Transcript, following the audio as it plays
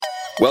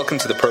Welcome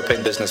to the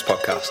Propane Business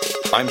Podcast.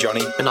 I'm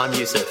Johnny. And I'm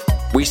Yusuf.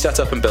 We set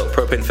up and built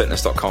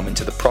propanefitness.com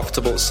into the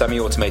profitable,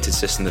 semi-automated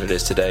system that it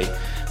is today,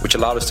 which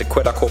allowed us to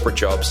quit our corporate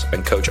jobs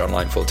and coach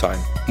online full-time.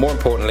 More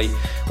importantly,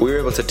 we were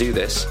able to do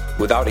this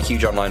without a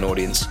huge online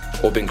audience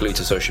or being glued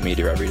to social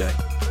media every day.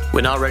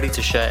 We're now ready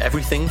to share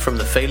everything from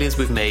the failures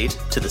we've made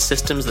to the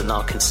systems that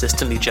now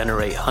consistently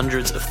generate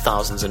hundreds of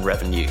thousands in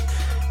revenue.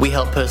 We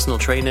help personal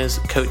trainers,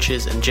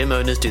 coaches, and gym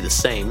owners do the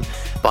same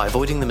by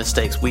avoiding the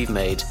mistakes we've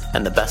made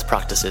and the best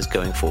practices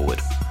going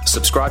forward.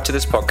 Subscribe to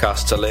this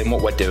podcast to learn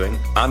what we're doing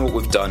and what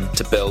we've done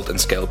to build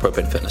and scale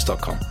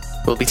propanefitness.com.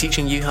 We'll be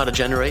teaching you how to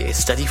generate a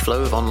steady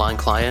flow of online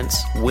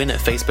clients, win at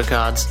Facebook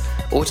ads,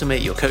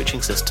 automate your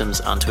coaching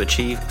systems, and to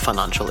achieve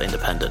financial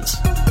independence.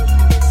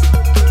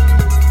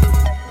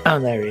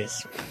 And there he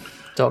is,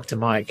 Dr.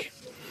 Mike.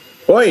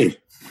 Oi!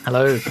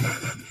 Hello.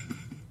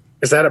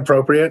 Is that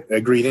appropriate?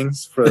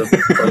 Greetings for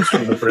folks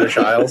from the British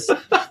Isles.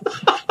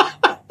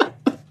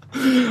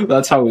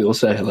 That's how we all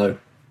say hello.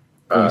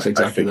 Almost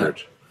exactly I figured.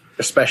 that.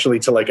 Especially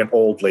to like an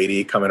old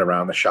lady coming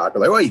around the shop.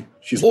 Be like, oi!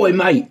 She's Oi,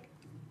 mate!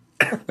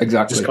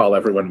 Exactly. Just call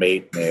everyone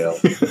mate, male.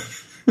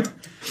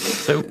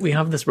 So we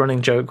have this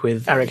running joke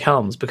with Eric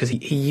Helms because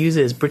he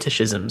uses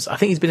Britishisms. I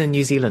think he's been in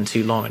New Zealand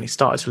too long and he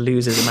started to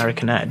lose his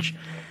American edge.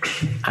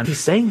 And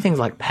he's saying things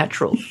like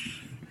petrol,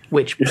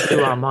 which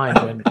blew our mind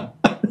when...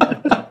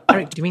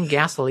 Eric, do you mean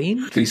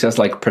gasoline? He says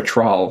like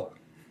petrol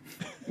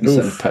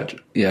instead of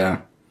petrol.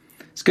 Yeah.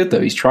 It's good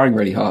though. He's trying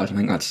really hard. I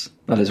think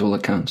that is all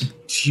that counts.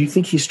 Do you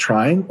think he's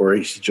trying, or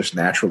he should just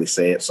naturally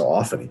say it so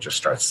often he just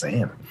starts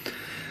saying it?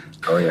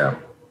 Oh, yeah.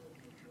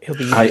 He'll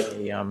be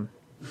using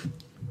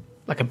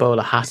like a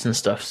bowler hat and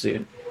stuff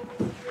soon.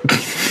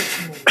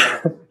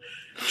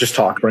 Just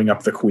bring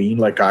up the Queen.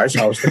 Like, guys,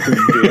 how's the Queen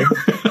doing?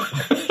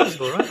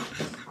 All right.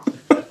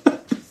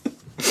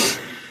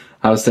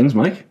 How's things,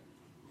 Mike?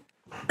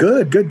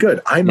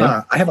 Good.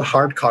 I have a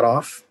hard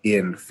cutoff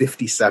in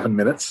 57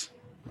 minutes.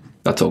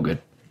 That's all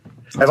good.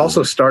 I've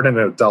also started an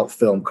adult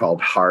film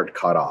called Hard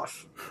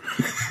Cutoff.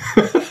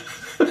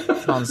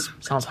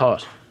 Sounds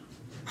hot.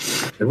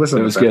 It was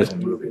an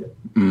good movie.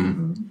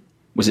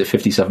 Was it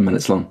 57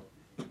 minutes long?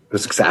 It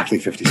was exactly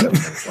 57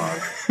 minutes long.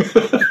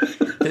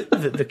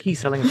 The key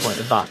selling point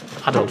of that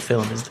adult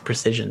film is the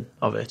precision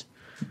of it.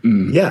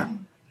 Yeah.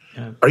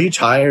 Are you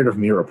tired of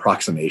mere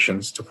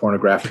approximations to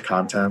pornographic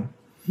content?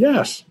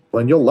 Yes.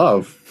 Well, then you'll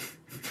love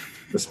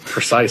this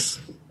precise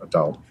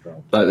adult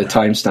film. Like the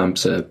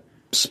timestamps are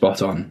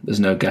spot on. There's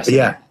no guessing.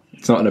 Yeah.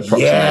 It's not an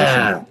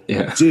approximation.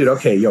 Yeah. Dude,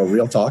 okay,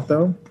 real talk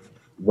though.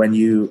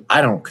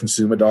 I don't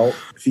consume adult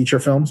feature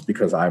films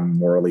because I'm a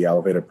morally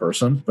elevated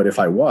person, but if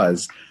I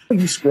was,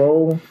 you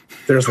scroll,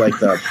 there's like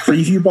the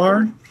preview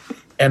bar,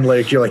 and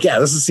like you're like, yeah,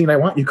 this is the scene I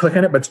want. You click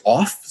on it, but it's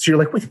off. So you're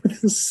like, wait,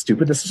 this is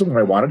stupid. This isn't what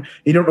I wanted.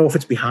 You don't know if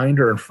it's behind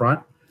or in front.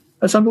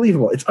 That's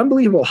unbelievable. It's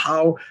unbelievable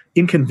how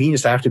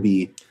inconvenienced I have to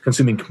be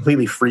consuming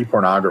completely free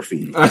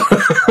pornography.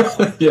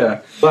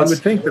 Yeah. I would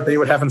think that they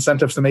would have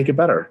incentives to make it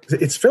better.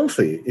 It's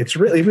filthy. It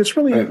really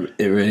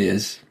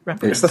is.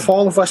 It's the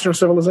fall of Western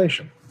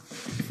civilization.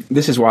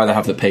 This is why they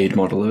have the paid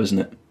model, though, isn't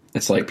it?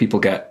 It's like people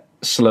get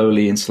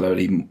slowly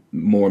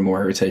more and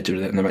more irritated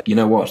with it, and they're like, you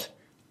know what?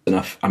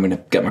 Enough. I'm going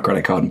to get my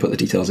credit card and put the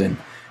details in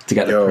to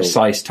get the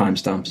precise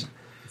timestamps.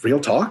 Real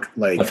talk,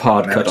 like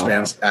hard that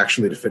expands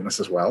actually to fitness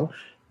as well.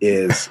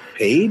 Is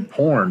paid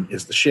porn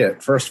is the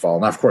shit, first of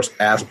all. Now, of course,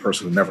 as a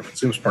person who never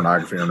consumes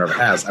pornography or never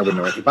has, I wouldn't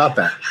know anything about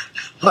that.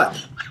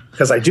 But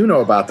because I do know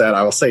about that,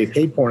 I will say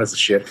paid porn is the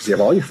shit because you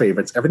have all your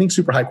favorites. Everything's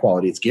super high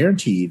quality. It's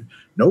guaranteed.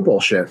 No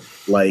bullshit.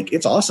 Like,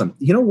 it's awesome.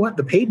 You know what?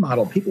 The paid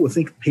model, people would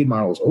think the paid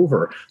model is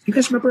over. You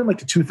guys remember in like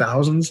the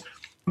 2000s,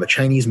 the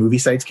Chinese movie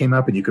sites came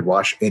up and you could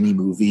watch any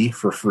movie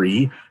for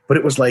free, but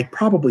it was like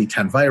probably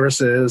 10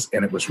 viruses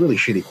and it was really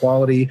shitty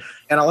quality.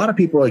 And a lot of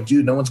people were like,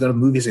 dude, no one's going to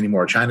movies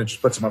anymore. China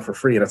just puts them up for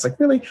free. And it's like,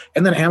 really?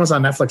 And then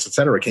Amazon, Netflix, et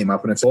cetera came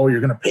up and it's, oh, you're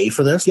going to pay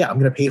for this? Yeah, I'm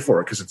going to pay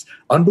for it because it's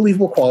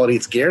unbelievable quality.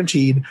 It's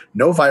guaranteed.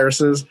 No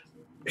viruses.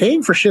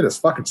 Paying for shit is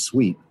fucking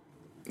sweet.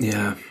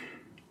 Yeah.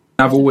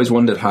 I've always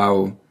wondered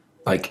how,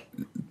 like,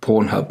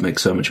 Pornhub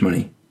makes so much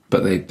money,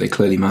 but they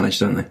clearly manage,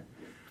 don't they?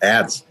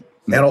 Ads.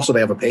 And also they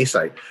have a pay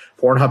site.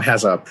 Pornhub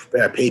has a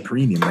pay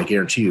premium. I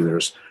guarantee you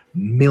there's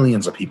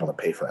millions of people that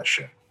pay for that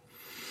shit.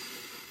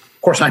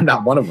 Of course, I'm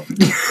not one of them.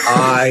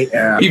 I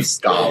am a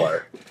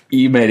scholar.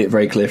 You made it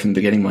very clear from the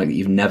beginning, Mike, that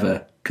you've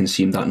never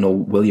consumed that, nor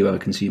will you ever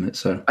consume it.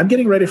 So I'm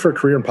getting ready for a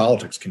career in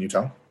politics. Can you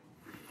tell?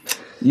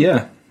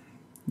 Yeah.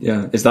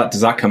 Does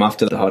that come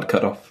after the hard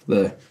cutoff?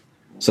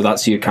 So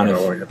that's you kind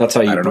of. That's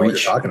how you. I don't know what you're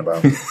talking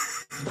about.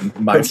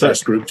 My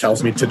first group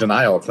tells me to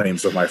deny all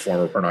claims of my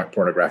former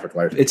pornographic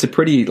life. It's a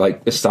pretty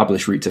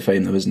established route to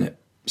fame, though, isn't it?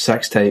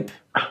 Sex tape,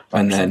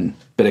 and then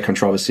bit of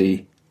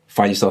controversy.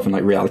 Find yourself in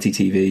reality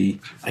TV.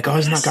 Like, oh,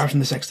 isn't that guy from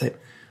the sex tape?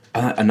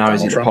 And now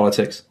he's into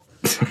politics.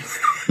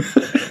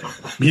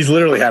 He's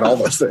literally had all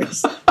those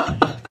things.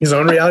 His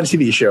own reality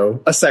TV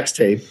show, a sex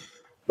tape,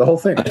 the whole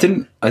thing. I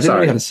didn't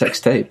know he had a sex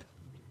tape.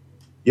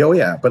 Oh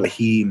yeah, but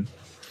he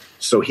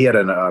had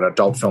an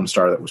adult film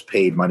star that was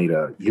paid money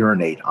to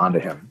urinate onto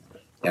him.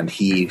 And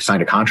he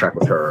signed a contract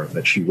with her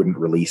that she wouldn't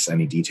release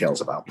any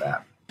details about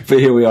that. But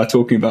here we are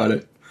talking about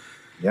it.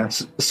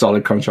 Yes.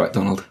 Solid contract,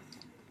 Donald.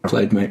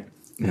 Played, mate.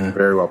 Yeah.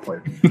 Very well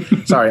played.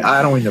 Sorry,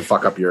 I don't mean to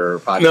fuck up your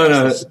podcast. No.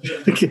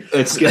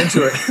 Let's get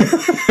into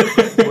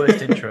it.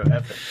 Worst intro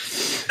ever.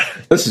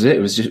 This is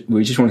it.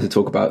 We just wanted to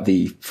talk about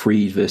the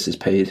free versus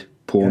paid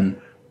porn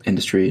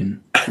industry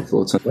and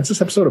thoughts. What's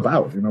this episode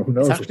about? You know, who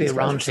knows? It's actually a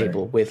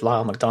roundtable with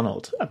Lyle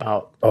McDonald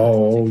about.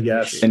 Oh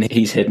yes, and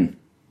he's hidden.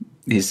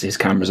 His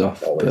camera's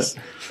off. Always.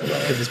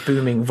 With his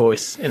booming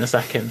voice in a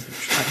second.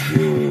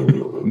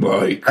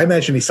 Right. I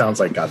imagine he sounds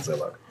like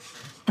Godzilla.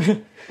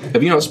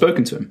 Have you not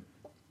spoken to him?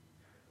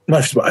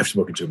 I've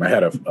spoken to him. I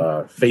had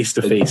a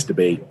face-to-face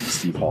debate on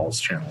Steve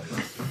Hall's channel.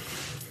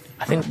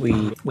 I think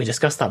we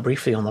discussed that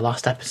briefly on the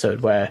last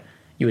episode where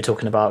you were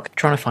talking about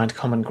trying to find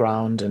common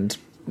ground and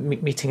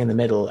meeting in the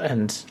middle,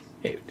 and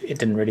it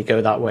didn't really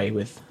go that way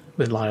with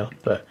Lyle.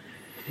 But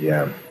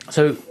yeah.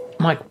 So,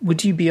 Mike,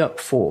 would you be up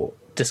for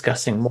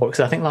discussing more? Because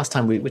I think last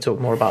time we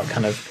talked more about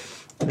kind of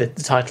the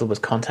title was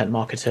content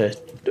marketer,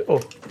 or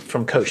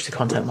from coach to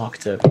content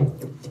marketer.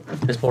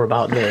 It's more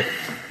about the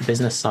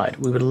business side.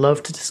 We would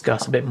love to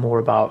discuss a bit more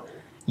about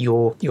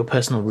your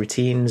personal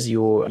routines,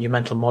 your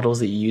mental models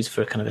that you use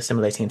for kind of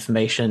assimilating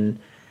information,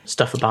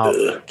 stuff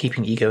about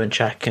keeping ego in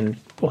check and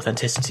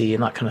authenticity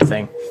and that kind of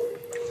thing.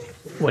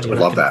 What do you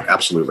love that?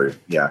 Absolutely.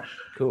 Yeah.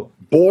 Cool.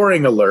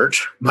 Boring alert.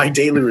 My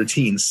daily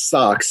routine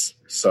sucks.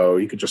 So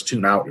you could just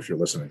tune out if you're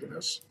listening to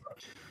this.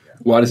 Yeah.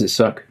 Why does it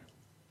suck?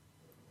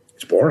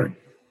 It's boring.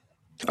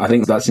 I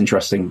think that's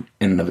interesting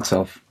in and of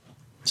itself.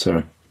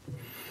 So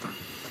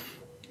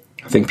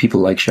I think people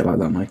like shit like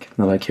that, Mike.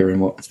 They like hearing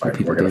what people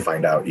do. We're going to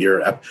find out.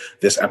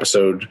 This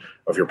episode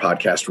of your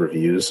podcast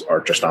reviews are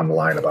just on the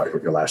line about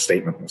your last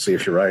statement. We'll see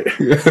if you're right.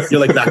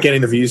 You're like not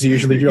getting the views you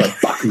usually do. You're like,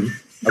 fuck me.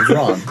 I'm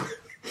wrong.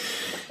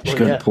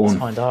 Let's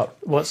find out.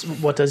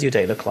 What does your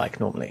day look like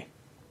normally?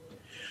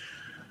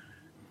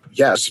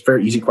 Yeah, it's a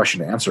very easy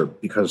question to answer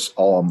because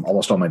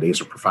almost all my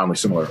days are profoundly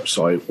similar.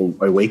 So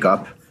I wake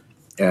up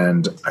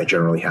and I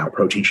generally have a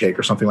protein shake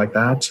or something like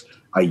that.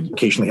 I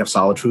occasionally have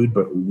solid food,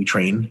 but we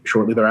train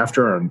shortly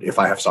thereafter. And if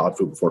I have solid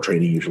food before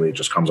training, usually it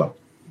just comes up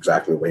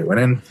exactly the way it went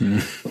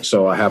in.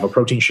 So I have a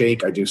protein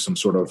shake. I do some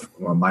sort of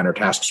minor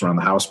tasks around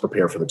the house,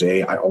 prepare for the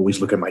day. I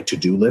always look at my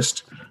to-do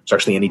list. So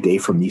actually any day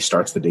for me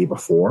starts the day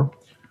before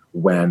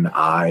when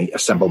I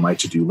assemble my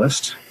to-do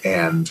list.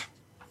 And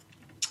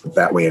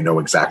that way I know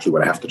exactly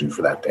what I have to do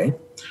for that day.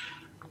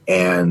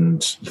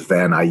 And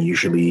then I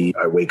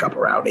wake up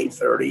around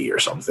 8:30 or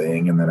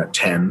something. And then at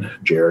 10,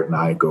 Jared and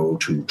I go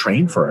to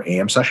train for our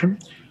AM session,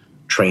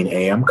 train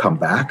AM, come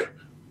back,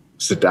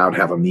 sit down,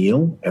 have a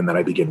meal, and then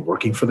I begin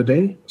working for the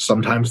day.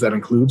 Sometimes that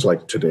includes,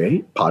 like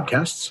today,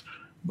 podcasts.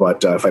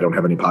 But if I don't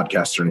have any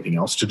podcasts or anything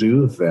else to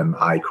do, then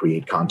I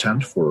create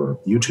content for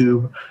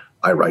YouTube.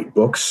 I write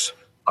books.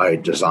 I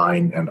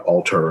design and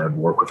alter and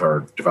work with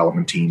our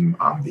development team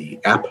on the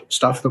app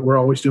stuff that we're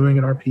always doing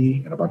in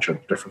RP and a bunch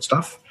of different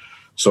stuff.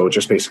 So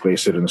just basically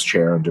sit in this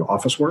chair and do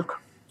office work.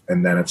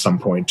 And then at some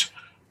point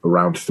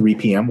around 3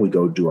 p.m., we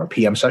go do our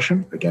PM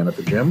session again at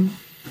the gym.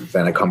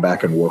 Then I come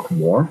back and work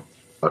more,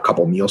 a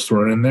couple meals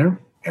thrown in there.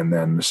 And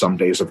then some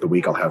days of the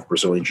week I'll have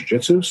Brazilian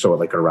Jiu-Jitsu. So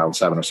like around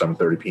 7 or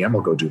 7:30 p.m.,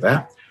 I'll go do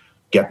that,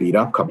 get beat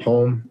up, come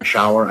home,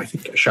 shower. I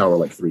think I shower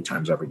like 3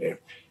 times every day.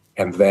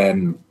 And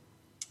then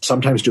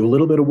sometimes do a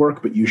little bit of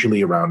work, but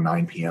usually around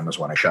 9 p.m. is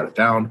when I shut it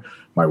down.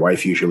 My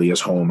wife usually is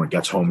home or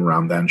gets home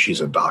around then.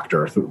 She's a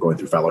doctor going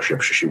through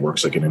fellowship. She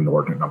works like an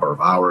inordinate number of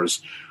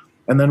hours.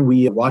 And then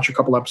we watch a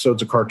couple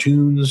episodes of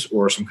cartoons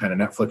or some kind of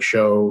Netflix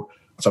show.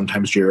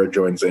 Sometimes Jared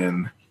joins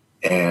in.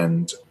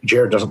 And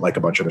Jared doesn't like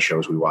a bunch of the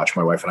shows we watch.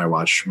 My wife and I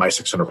watch My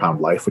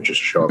 600-Pound Life, which is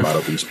a show about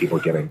obese people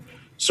getting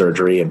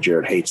surgery. And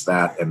Jared hates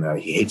that. And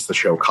he hates the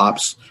show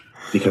Cops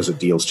because it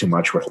deals too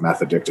much with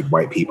meth-addicted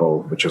white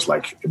people, which is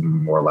like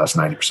more or less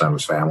 90% of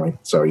his family.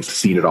 So he's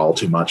seen it all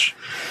too much.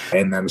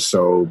 And then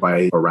so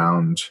by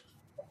around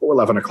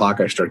 11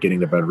 o'clock, I start getting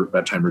the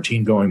bedtime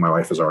routine going. My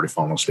wife has already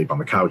fallen asleep on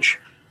the couch.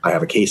 I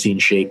have a casein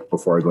shake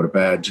before I go to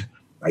bed.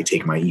 I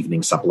take my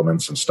evening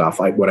supplements and stuff.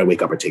 When I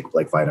wake up, I take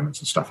like vitamins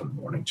and stuff in the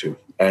morning too.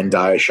 And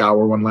I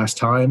shower one last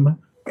time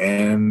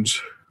and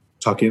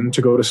tuck in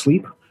to go to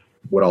sleep.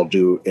 What I'll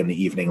do in the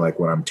evening, like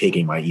when I'm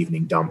taking my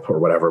evening dump or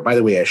whatever. By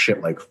the way, I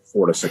shit like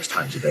 4 to 6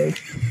 times a day.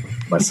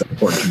 That's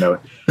important to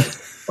note.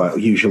 But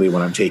usually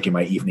when I'm taking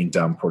my evening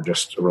dump or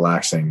just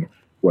relaxing,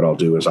 what I'll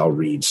do is I'll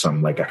read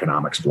some like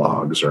economics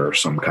blogs or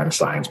some kind of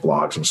science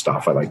blogs and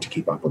stuff. I like to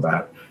keep up with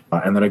that.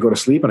 And then I go to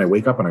sleep and I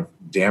wake up and I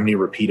damn near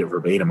repeat it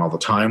verbatim all the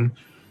time.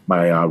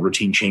 My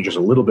routine changes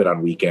a little bit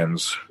on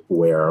weekends,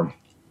 where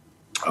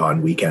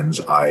on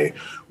weekends I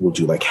will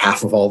do like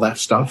half of all that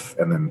stuff.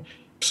 And then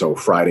so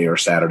Friday or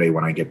Saturday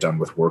when I get done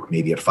with work,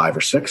 maybe at 5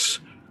 or 6,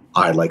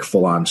 I like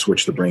full on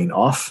switch the brain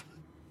off.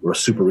 We're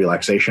super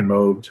relaxation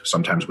mode.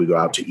 Sometimes we go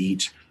out to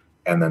eat.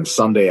 And then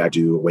Sunday I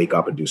do wake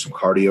up and do some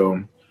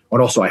cardio.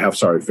 And also I have,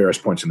 various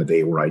points in the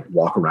day where I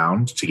walk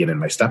around to get in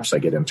my steps. I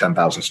get in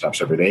 10,000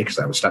 steps every day because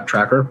I have a step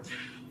tracker.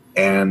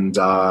 And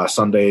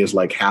Sunday is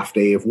like half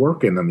day of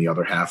work, and then the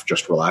other half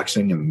just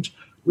relaxing and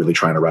really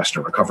trying to rest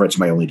and recover. It's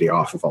my only day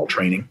off of all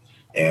training.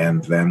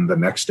 And then the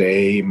next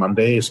day,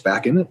 Monday, is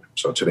back in it.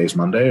 So today's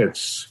Monday.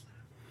 It's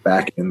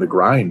back in the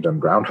grind on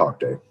Groundhog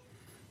Day.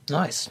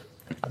 Nice.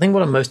 I think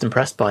what I'm most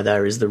impressed by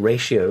there is the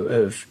ratio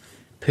of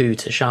poo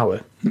to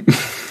shower. I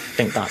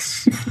think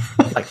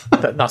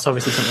that's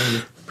obviously something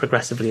you've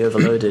progressively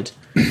overloaded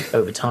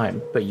over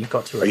time, but you've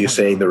got to... Are you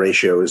saying the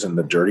ratio is in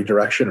the dirty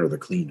direction or the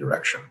clean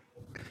direction?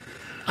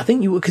 I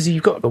think because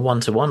you've got a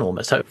 1-to-1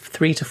 almost. So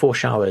 3 to 4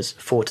 showers,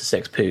 4 to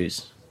 6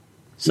 poos.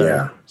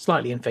 So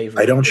slightly in favor.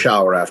 I don't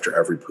shower after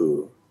every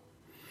poo.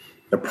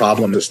 The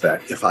problem is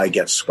that if I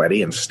get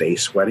sweaty and stay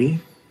sweaty,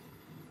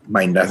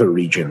 my nether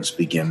regions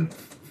begin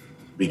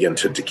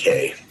to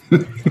decay,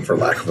 for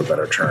lack of a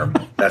better term.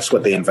 That's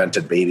what they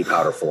invented baby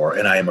powder for,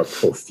 and I am a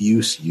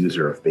profuse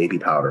user of baby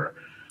powder.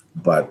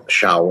 But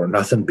shower,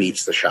 nothing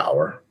beats the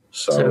shower.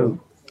 So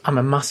I'm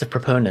a massive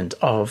proponent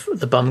of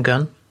the bum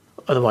gun,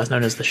 otherwise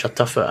known as the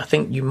shatuffer. I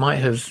think you might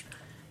have...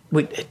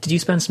 did you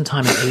spend some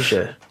time in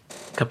Asia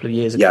a couple of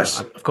years ago? Yes.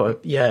 I've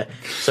got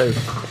so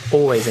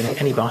always in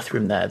any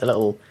bathroom there, the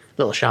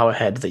little shower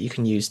head that you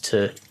can use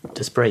to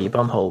spray your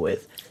bum hole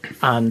with.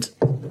 And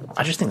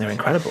I just think they're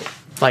incredible.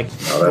 Like,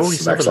 Rory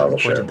Sutherland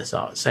pointed this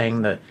out,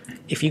 saying that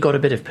if you got a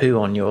bit of poo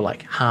on your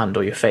like hand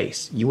or your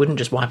face, you wouldn't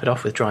just wipe it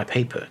off with dry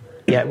paper.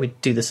 Yet we'd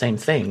do the same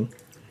thing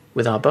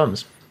with our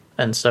bums.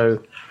 And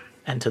so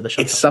enter the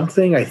shop. It's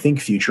something I think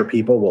future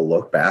people will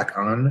look back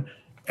on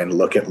and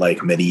look at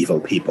like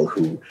medieval people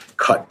who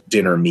cut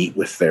dinner meat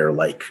with their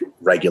like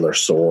regular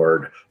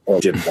sword,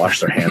 or didn't wash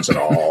their hands at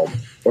all,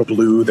 or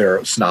blew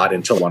their snot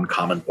into one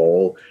common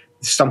bowl.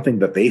 Something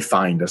that they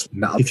find is,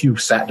 now, if you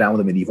sat down with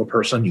a medieval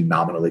person, you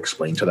nominally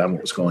explained to them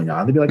what was going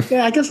on, they'd be like,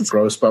 yeah, I guess it's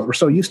gross, but we're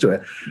so used to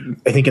it.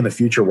 I think in the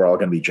future, we're all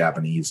going to be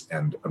Japanese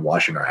and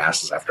washing our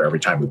asses after every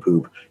time we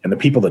poop. And the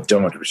people that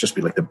don't, it would just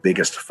be like the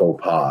biggest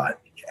faux pas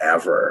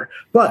ever.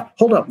 But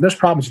hold up, there's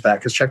problems with that,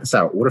 because check this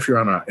out. What if you're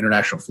on an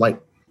international flight?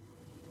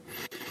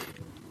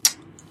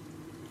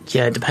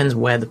 Yeah, it depends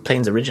where the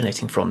plane's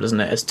originating from, doesn't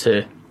it, as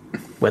to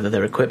whether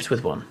they're equipped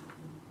with one.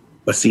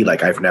 But see,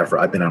 like I've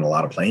been on a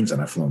lot of planes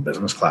and I've flown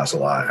business class a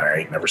lot. I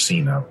ain't never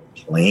seen a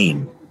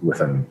plane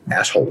with an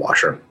asshole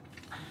washer.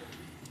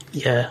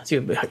 Yeah, so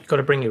you've got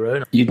to bring your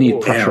own. You'd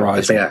need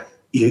pressurized.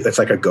 It's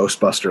like a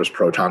Ghostbusters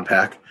proton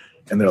pack.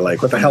 And they're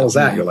like, what the hell is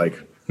that? You're like,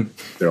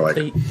 they're like,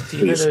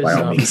 please, by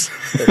all means.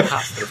 The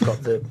hats that have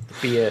got the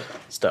beer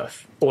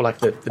stuff, or like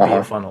the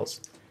beer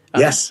funnels.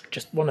 Yes.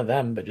 Just one of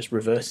them, but just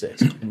reverse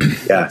it.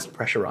 Yeah. It's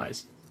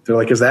pressurized. They're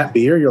like, is that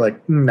beer? You're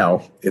like,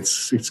 no,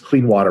 it's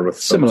clean water with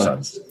similar.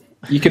 Suns.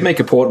 You could make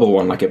a portable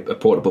one, like a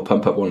portable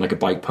pump up one, like a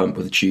bike pump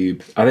with a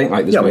tube. I think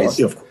like there's ways.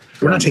 Well,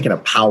 we're not taking a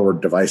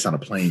powered device on a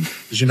plane,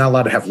 because you're not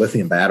allowed to have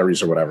lithium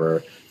batteries or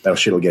whatever. That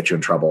shit will get you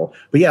in trouble.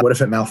 But yeah, what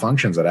if it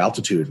malfunctions at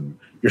altitude and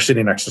you're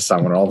sitting next to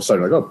someone and all of a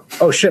sudden you're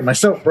like, oh shit, my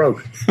soap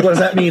broke. What does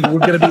that mean? We're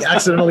going to be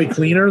accidentally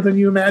cleaner than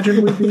you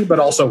imagined we'd be, but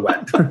also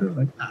wet.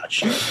 Like,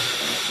 shit.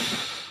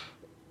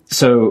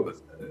 So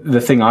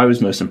the thing I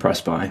was most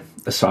impressed by,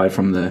 aside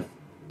from the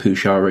poo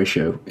shower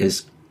ratio,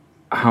 is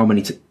how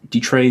many do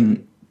you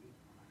train?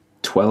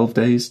 12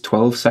 days,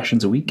 12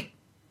 sessions a week?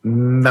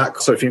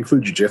 Not so. If you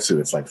include jiu-jitsu,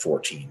 it's like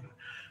 14.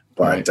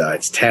 But right.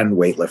 It's 10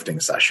 weightlifting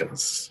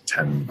sessions,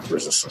 10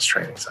 resistance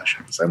training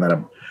sessions, and then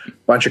a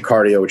bunch of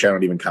cardio, which I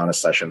don't even count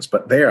as sessions.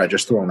 But there, I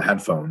just throw on the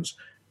headphones,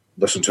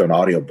 listen to an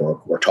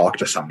audiobook, or talk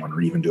to someone, or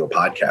even do a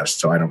podcast.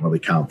 So I don't really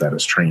count that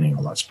as training,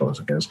 although I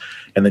suppose it is.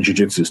 And then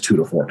jiu-jitsu is 2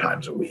 to 4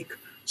 times a week.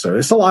 So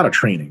it's a lot of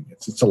training.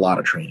 It's a lot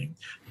of training.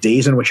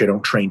 Days in which I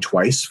don't train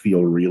twice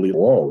feel really,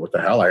 whoa, what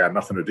the hell? I got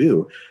nothing to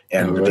do.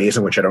 And the days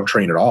in which I don't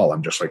train at all,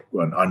 I'm just like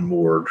an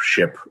unmoored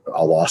ship,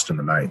 all lost in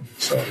the night.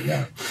 So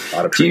yeah, a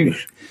lot of training.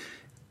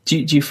 Do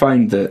you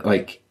find that,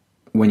 like,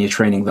 when you're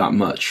training that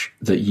much,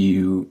 that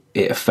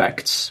it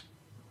affects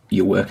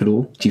your work at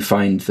all? Do you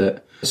find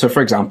that? So,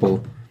 for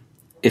example,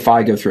 if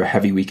I go through a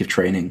heavy week of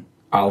training,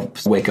 I'll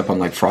wake up on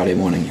like Friday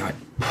morning, you're like,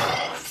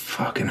 oh,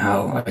 fucking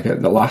hell! Like,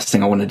 the last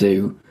thing I want to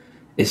do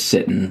is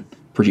sit and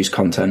produce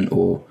content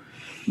or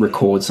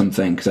record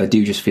something, because I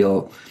do just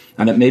feel,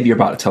 and maybe you're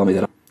about to tell me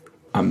that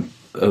I'm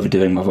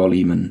overdoing my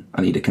volume and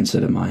I need to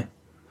consider my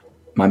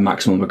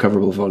maximum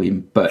recoverable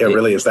volume. But yeah,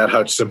 really, is that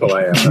how simple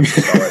I am?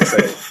 That's all I'd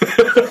say.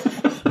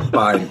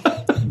 Fine,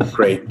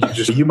 great.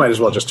 You might as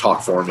well just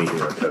talk for me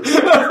here.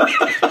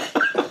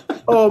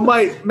 Oh,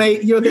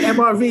 mate, you're the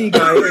MRV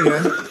guy.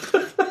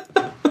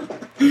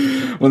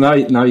 Well,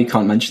 now you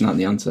can't mention that in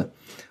the answer.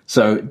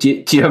 So, do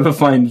you ever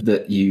find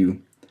that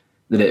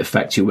it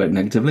affects your work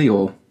negatively,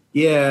 or?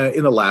 Yeah,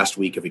 in the last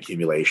week of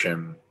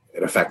accumulation,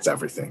 it affects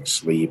everything: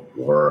 sleep,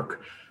 work,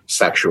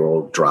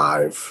 sexual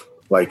drive.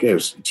 Like, it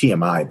was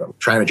TMI, but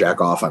trying to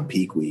jack off on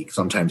peak week,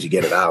 sometimes you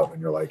get it out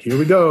and you're like, here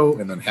we go.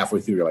 And then halfway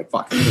through, you're like,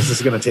 fuck, this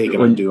is going to take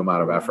an undue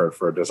amount of effort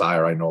for a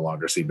desire I no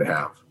longer seem to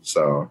have.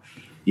 So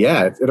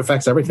yeah, it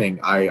affects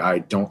everything.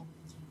 I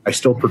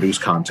still produce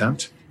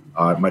content.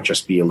 It might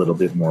just be a little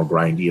bit more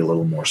grindy, a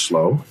little more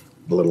slow,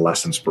 a little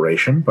less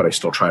inspiration, but I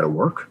still try to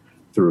work.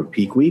 through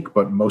peak week,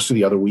 but most of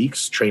the other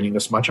weeks training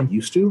as much I'm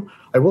used to.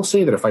 I will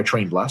say that if I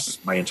trained less,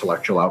 my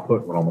intellectual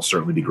output would almost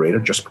certainly be greater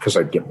just because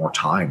I'd get more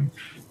time,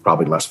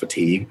 probably less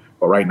fatigue.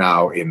 But right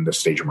now in this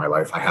stage of my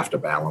life, I have to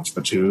balance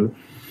the two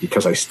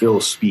because I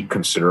still speak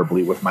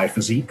considerably with my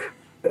physique.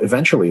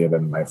 Eventually,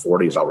 in my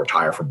 40s, I'll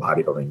retire from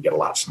bodybuilding and get a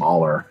lot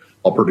smaller.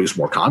 I'll produce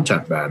more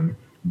content then,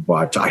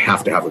 but I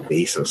have to have a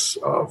basis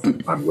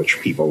on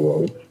which people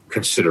will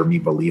consider me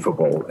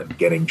believable, and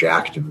getting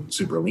jacked and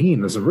super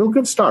lean is a real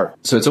good start.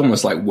 So it's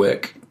almost like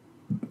work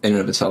in and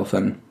of itself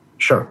then.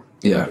 Sure.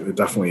 Yeah. It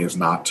definitely is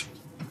not.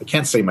 I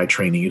can't say my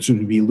training, it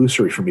would be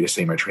illusory for me to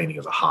say my training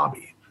is a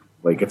hobby.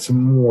 Like, it's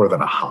more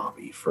than a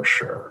hobby for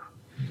sure.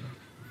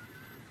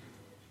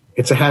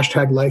 It's a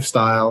hashtag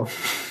lifestyle.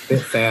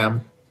 Fit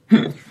fam.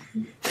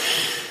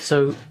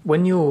 So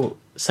when you're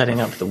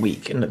setting up the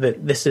week, and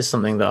this is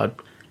something that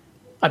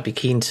I'd be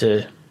keen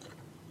to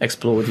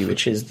explore with you,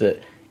 which is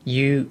that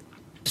you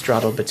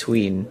straddle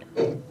between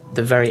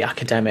the very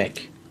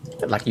academic,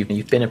 like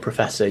you've been a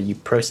professor, you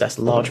process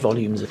large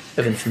volumes of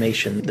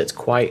information that's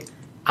quite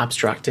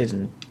abstracted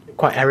and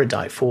quite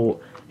erudite for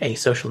a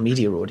social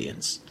media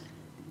audience.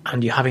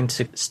 And you're having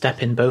to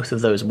step in both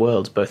of those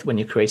worlds, both when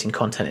you're creating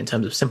content in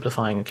terms of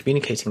simplifying and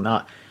communicating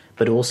that,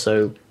 but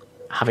also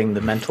having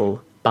the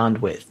mental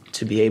bandwidth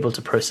to be able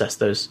to process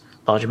those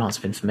large amounts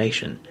of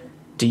information.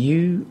 Do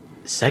you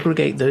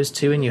segregate those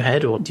two in your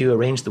head, or do you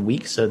arrange the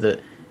week so that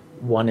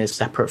one is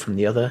separate from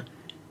the other?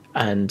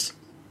 And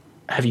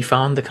have you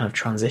found the kind of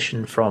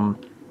transition from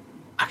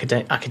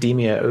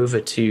academia over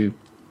to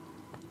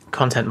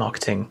content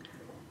marketing?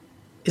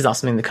 Is that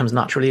something that comes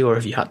naturally, or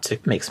have you had to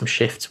make some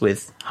shifts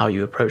with how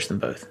you approach them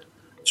both?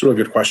 It's a really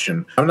good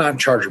question. I'm not in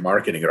charge of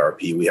marketing at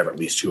RP. We have at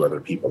least 2 other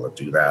people that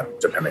do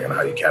that, depending on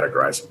how you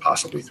categorize it,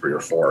 possibly 3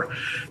 or 4.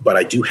 But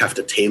I do have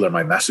to tailor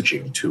my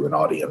messaging to an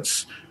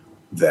audience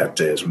that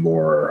is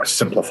more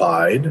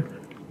simplified,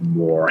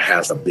 more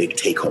has a big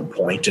take-home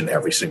point in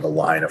every single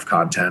line of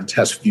content,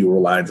 has fewer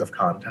lines of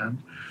content.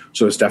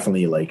 So it's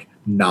definitely like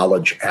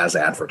knowledge as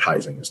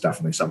advertising is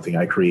definitely something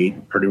I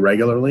create pretty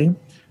regularly.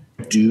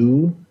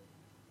 Do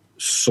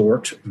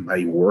sort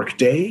my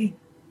workday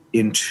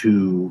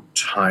into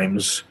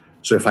times.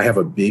 So if I have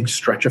a big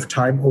stretch of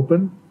time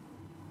open,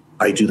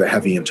 I do the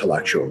heavy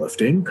intellectual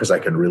lifting because I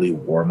can really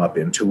warm up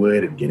into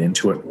it and get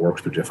into it and work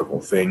through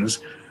difficult things.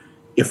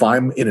 If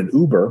I'm in an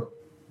Uber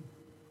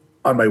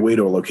on my way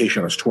to a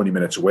location that's 20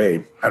 minutes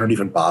away, I don't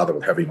even bother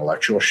with heavy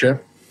intellectual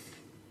shit.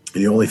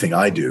 The only thing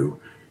I do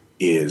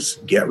is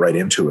get right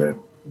into it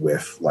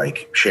with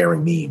like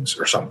sharing memes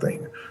or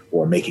something,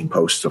 or making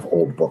posts of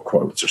old book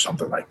quotes or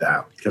something like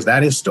that, because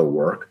that is still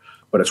work,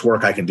 but it's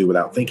work I can do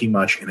without thinking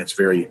much, and it's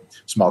very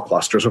small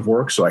clusters of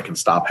work, so I can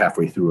stop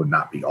halfway through and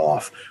not be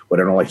off. What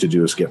I don't like to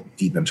do is get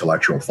deep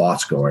intellectual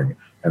thoughts going,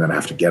 and then I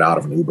have to get out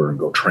of an Uber and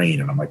go train,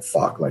 and I'm like,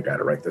 fuck, like I got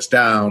to write this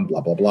down,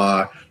 blah, blah,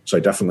 blah. So I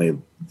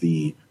definitely,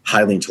 the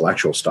highly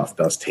intellectual stuff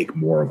does take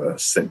more of a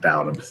sit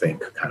down and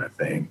think kind of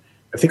thing.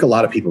 I think a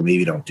lot of people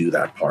maybe don't do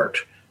that part,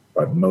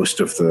 but most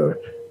of the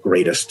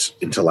greatest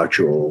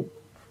intellectual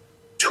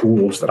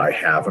tools that I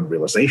have and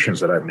realizations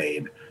that I've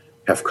made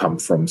have come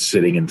from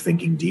sitting and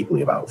thinking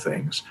deeply about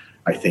things.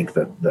 I think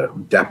that the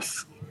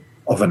depth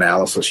of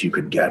analysis you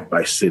could get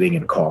by sitting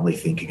and calmly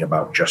thinking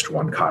about just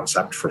one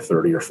concept for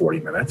 30 or 40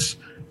 minutes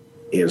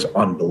is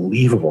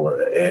unbelievable.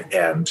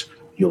 And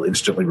you'll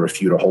instantly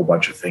refute a whole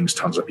bunch of things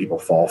tons of people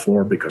fall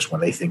for, because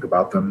when they think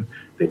about them,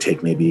 they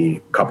take maybe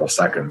a couple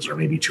seconds or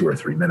maybe 2 or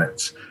 3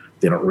 minutes.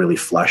 They don't really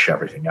flesh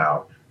everything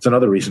out. It's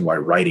another reason why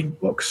writing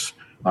books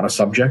on a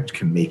subject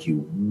can make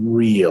you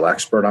real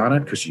expert on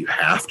it, because you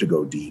have to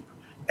go deep.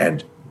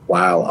 And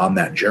while on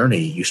that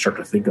journey, you start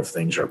to think of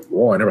things like,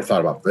 whoa, I never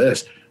thought about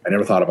this. I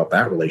never thought about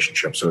that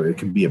relationship. So it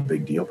can be a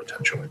big deal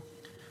potentially.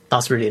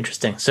 That's really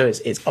interesting. So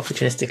it's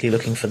opportunistically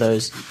looking for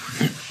those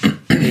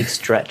big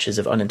stretches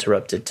of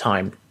uninterrupted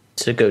time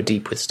to go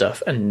deep with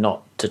stuff, and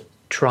not to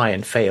try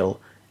and fail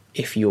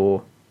if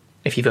you've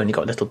only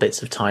got little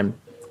bits of time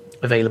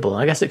available.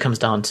 And I guess it comes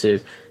down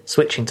to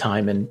switching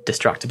time and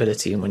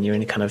distractibility. And when you're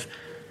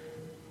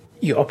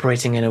you're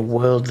operating in a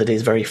world that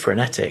is very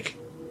frenetic,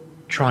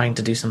 trying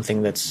to do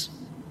something that's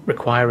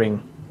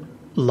requiring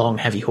long,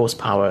 heavy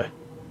horsepower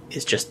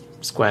is just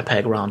square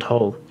peg, round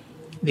hole.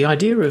 The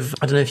idea of,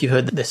 I don't know if you've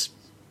heard this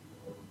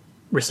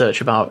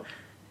research about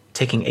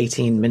taking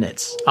 18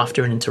 minutes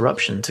after an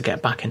interruption to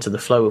get back into the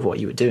flow of what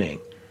you were doing.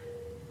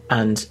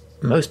 And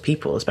most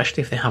people,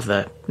 especially if they have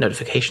their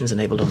notifications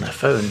enabled on their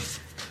phone,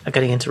 are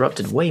getting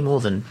interrupted way more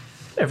than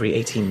every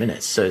 18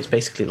 minutes. So it's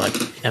basically like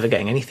never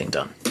getting anything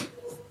done.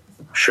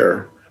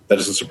 Sure. That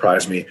doesn't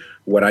surprise me.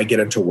 When I get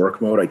into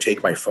work mode, I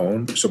take my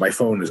phone. So my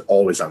phone is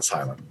always on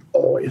silent,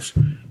 always.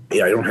 I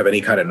don't have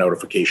any kind of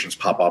notifications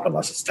pop up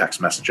unless it's text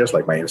messages.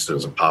 Like my Insta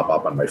doesn't pop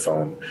up on my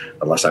phone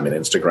unless I'm in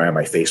Instagram.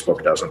 My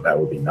Facebook doesn't. That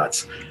would be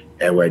nuts.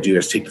 And what I do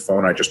is take the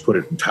phone, I just put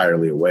it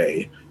entirely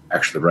away.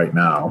 Actually, right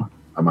now,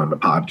 I'm on the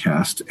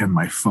podcast and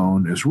my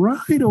phone is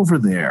right over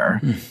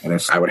there.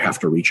 And I would have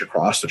to reach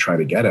across to try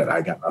to get it.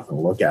 I got nothing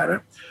to look at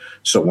it.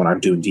 So when I'm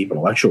doing deep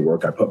intellectual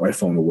work, I put my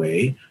phone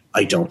away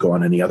I don't go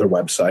on any other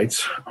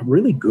websites. A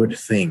really good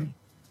thing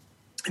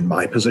in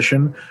my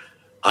position,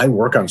 I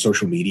work on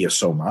social media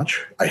so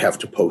much. I have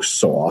to post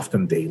so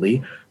often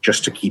daily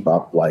just to keep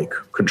up, like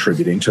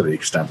contributing to the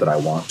extent that I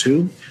want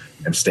to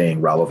and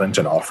staying relevant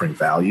and offering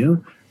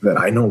value, that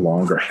I no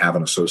longer have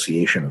an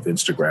association of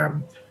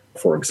Instagram,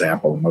 for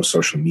example, most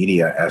social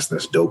media as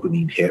this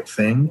dopamine hit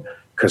thing,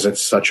 because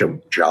it's such a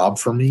job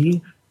for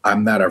me. I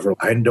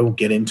don't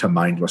get into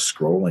mindless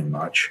scrolling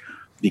much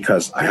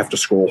because I have to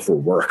scroll for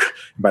work.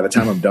 And by the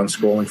time I'm done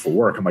scrolling for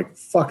work, I'm like,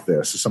 fuck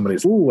this.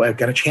 Somebody's, I've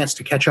got a chance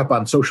to catch up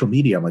on social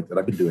media. I'm like,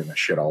 I've been doing this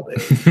shit all day.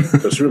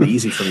 So it's really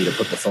easy for me to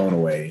put the phone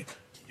away.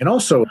 And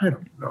also, I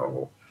don't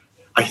know.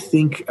 I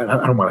think, I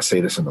don't want to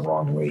say this in the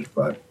wrong way,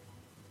 but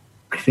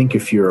I think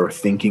if you're a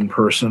thinking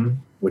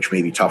person, which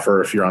may be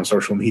tougher if you're on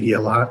social media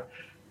a lot,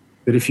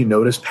 that if you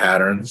notice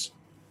patterns,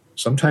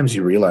 sometimes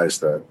you realize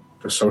that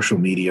the social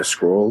media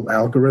scroll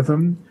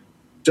algorithm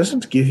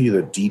doesn't give you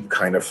the deep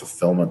kind of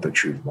fulfillment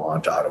that you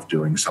want out of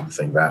doing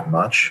something that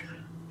much.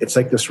 It's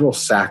like this real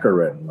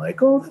saccharine,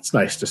 like, oh, that's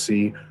nice to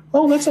see.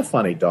 Oh, that's a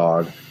funny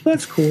dog.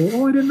 That's cool.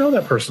 Oh, I didn't know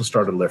that person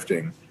started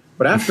lifting.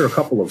 But after a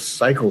couple of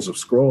cycles of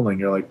scrolling,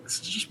 you're like, this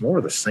is just more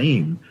of the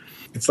same.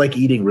 It's like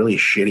eating really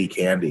shitty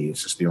candy.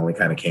 It's just the only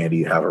kind of candy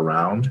you have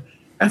around.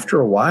 After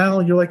a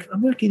while, you're like,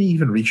 I'm not going to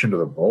even reach into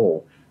the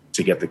bowl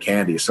to get the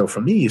candy. So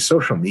for me,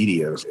 social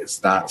media,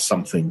 it's not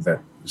something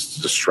that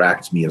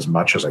distracts me as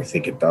much as I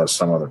think it does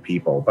some other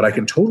people. But I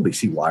can totally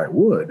see why it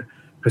would,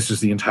 because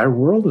the entire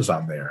world is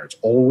on there. It's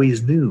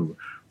always new.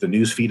 The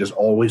news feed is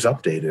always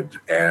updated.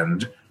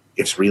 And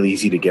it's really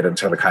easy to get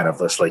into the kind of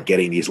this, like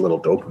getting these little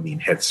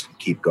dopamine hits and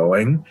keep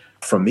going.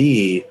 For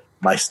me,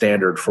 my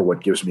standard for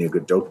what gives me a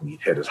good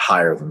dopamine hit is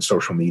higher than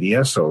social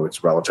media. So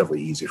it's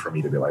relatively easy for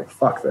me to be like,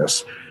 fuck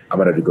this. I'm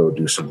going to go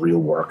do some real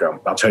work.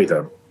 I'll tell you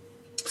the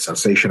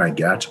sensation I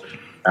get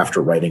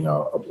after writing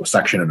a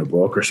section in a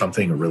book or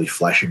something, or really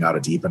fleshing out a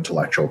deep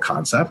intellectual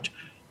concept,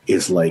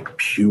 is like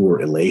pure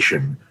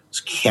elation.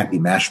 It can't be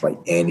matched by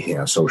anything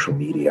on social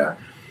media.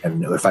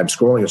 And if I'm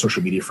scrolling on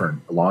social media for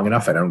long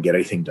enough and I don't get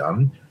anything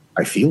done,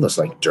 I feel this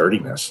like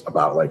dirtiness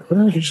about like, what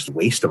did I just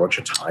waste a bunch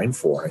of time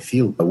for? I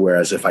feel,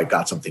 whereas if I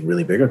got something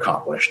really big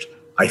accomplished,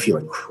 I feel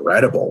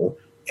incredible.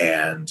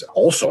 And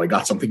also I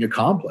got something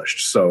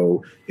accomplished.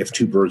 So it's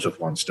two birds with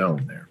one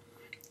stone there.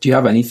 Do you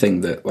have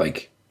anything that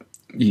like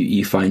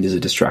you find as a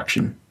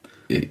distraction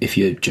if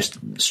you're just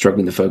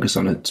struggling to focus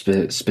on a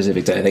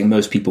specific day? I think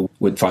most people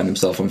would find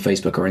themselves on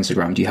Facebook or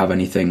Instagram. Do you have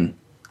anything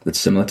that's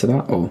similar to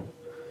that? Or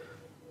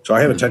so I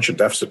have attention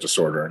deficit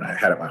disorder, and I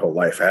had it my whole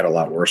life. I had a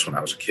lot worse when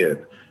I was a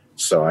kid.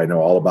 So I know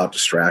all about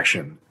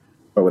distraction.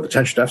 But with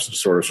attention deficit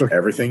disorder, so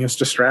everything is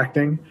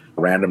distracting.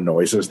 Random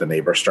noises, the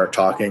neighbors start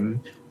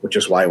talking, which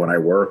is why when I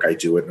work, I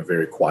do it in a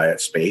very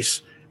quiet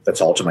space that's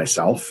all to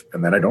myself.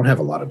 And then I don't have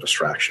a lot of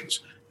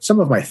distractions. Some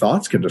of my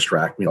thoughts can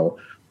distract me. I'll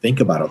think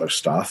about other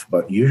stuff,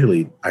 but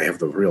usually I have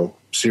the real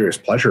serious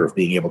pleasure of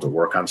being able to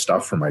work on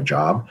stuff for my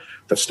job.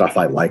 That's stuff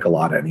I like a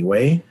lot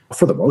anyway.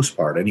 For the most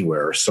part,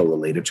 anywhere so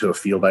related to a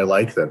field I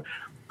like that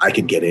I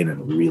can get in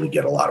and really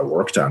get a lot of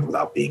work done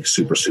without being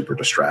super, super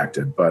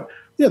distracted. But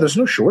yeah, there's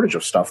no shortage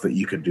of stuff that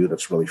you can do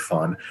that's really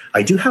fun.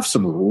 I do have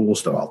some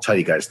rules, though. I'll tell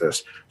you guys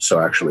this. So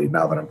actually,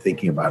 now that I'm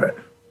thinking about it,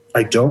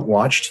 I don't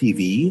watch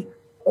TV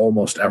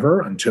almost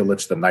ever until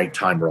it's the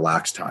nighttime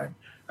relax time.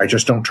 I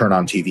just don't turn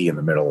on TV in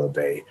the middle of the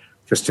day,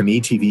 because to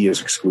me, TV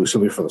is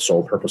exclusively for the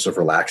sole purpose of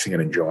relaxing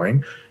and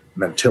enjoying.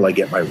 And until I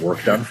get my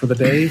work done for the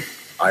day,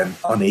 I'm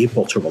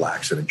unable to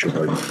relax and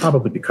enjoy,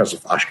 probably because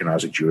of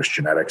Ashkenazi Jewish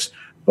genetics,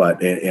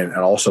 but and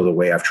also the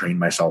way I've trained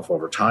myself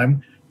over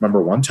time. Remember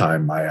one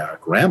time my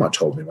grandma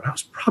told me when I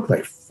was probably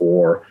like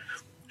 4,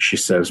 she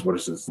says, what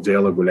is this?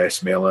 Dela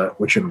gules mela,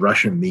 which in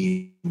Russian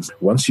means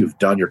once you've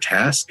done your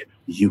task,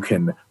 you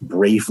can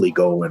bravely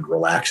go and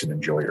relax and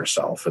enjoy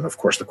yourself. And of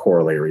course, the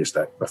corollary is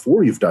that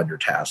before you've done your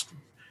task,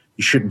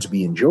 you shouldn't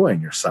be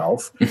enjoying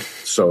yourself.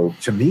 So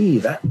to me,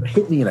 that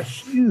hit me in a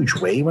huge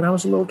way when I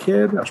was a little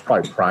kid. I was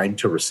probably primed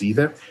to receive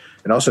it.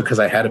 And also because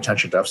I had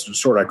attention deficit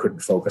disorder, I couldn't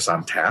focus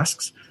on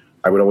tasks.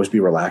 I would always be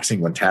relaxing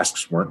when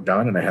tasks weren't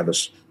done. And I had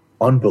this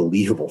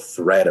unbelievable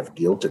thread of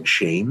guilt and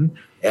shame,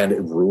 and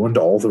it ruined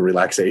all the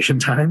relaxation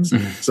times.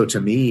 Mm-hmm. So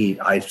to me,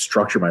 I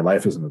structure my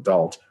life as an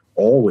adult,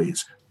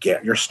 always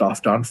get your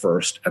stuff done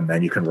first, and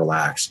then you can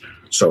relax.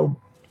 So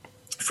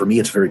for me,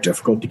 it's very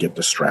difficult to get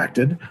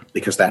distracted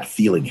because that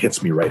feeling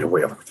hits me right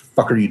away. Like, what the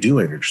fuck are you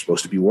doing? You're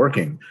supposed to be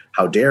working.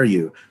 How dare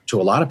you?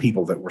 To a lot of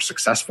people that were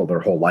successful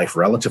their whole life,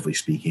 relatively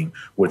speaking,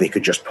 where they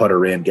could just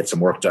putter in, get some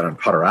work done, and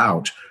putter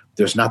out,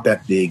 there's not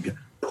that big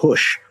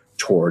push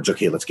towards,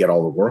 okay, let's get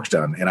all the work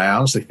done. And I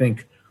honestly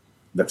think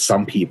that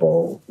some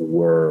people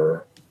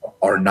are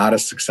not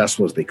as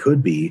successful as they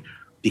could be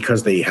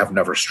because they have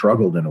never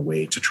struggled in a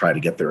way to try to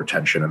get their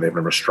attention, and they've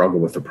never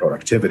struggled with their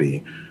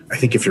productivity. I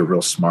think if you're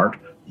real smart,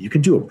 you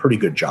can do a pretty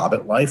good job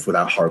at life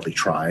without hardly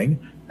trying.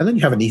 And then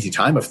you have an easy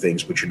time of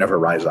things, but you never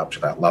rise up to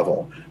that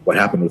level. What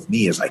happened with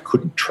me is I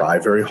couldn't try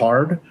very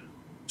hard,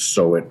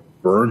 so it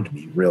burned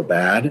me real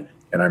bad.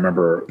 And I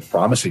remember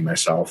promising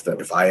myself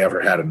that if I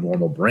ever had a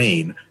normal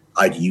brain,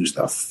 I'd use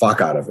the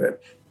fuck out of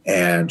it.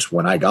 And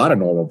when I got a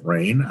normal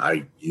brain,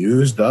 I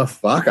used the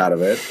fuck out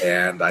of it.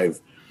 And I've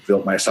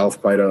built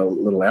myself quite a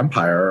little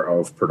empire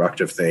of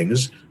productive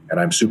things. And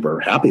I'm super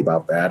happy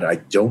about that. I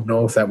don't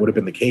know if that would have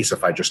been the case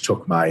if I just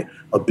took my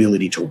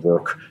ability to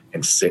work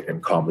and sit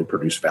and calmly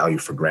produce value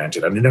for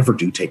granted. And I never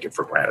do take it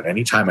for granted.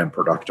 Anytime I'm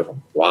productive,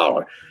 I'm, wow,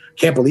 I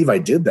can't believe I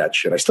did that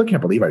shit. I still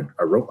can't believe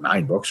I wrote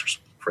 9 books or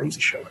some crazy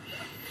shit like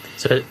that.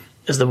 So,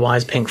 as the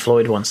wise Pink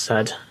Floyd once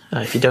said,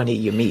 if you don't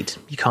eat your meat,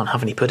 you can't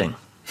have any pudding.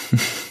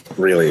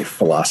 Really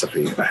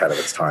philosophy ahead of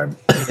its time.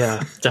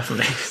 Yeah,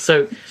 definitely.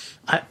 So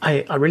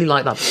I really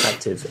like that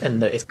perspective,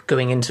 and that it's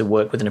going into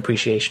work with an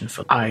appreciation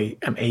for I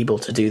am able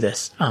to do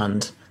this,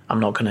 and I'm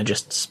not going to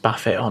just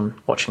spaff it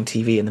on watching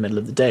TV in the middle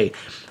of the day.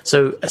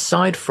 So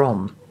aside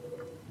from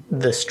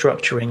the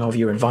structuring of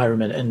your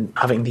environment and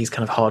having these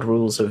kind of hard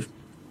rules of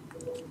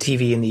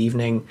TV in the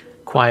evening,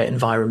 quiet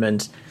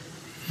environment,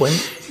 when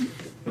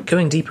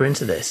going deeper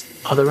into this,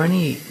 are there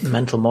any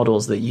mental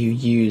models that you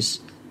use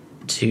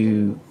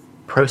to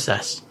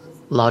process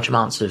large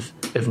amounts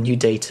of new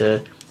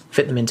data,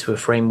 fit them into a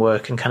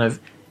framework, and kind of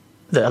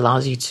that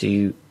allows you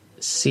to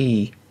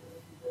see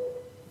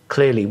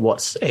clearly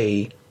what's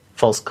a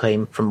false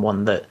claim from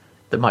one that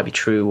might be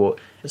true? Or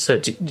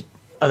so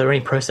are there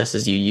any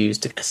processes you use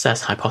to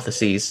assess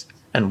hypotheses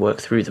and work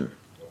through them?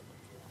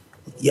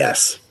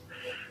 Yes.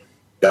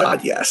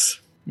 God, yes.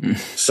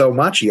 So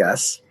much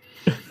yes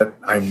that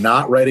I'm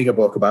not writing a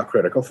book about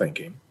critical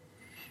thinking.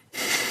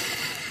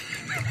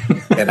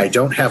 And I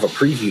don't have a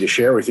preview to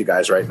share with you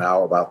guys right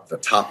now about the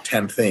top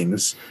 10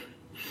 things.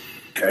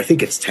 I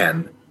think it's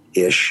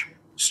 10-ish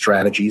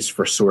strategies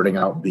for sorting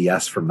out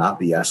BS from not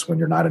BS when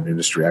you're not an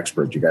industry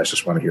expert. Do you guys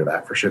just want to hear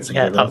that for shits and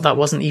giggles? Yeah, that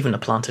wasn't even a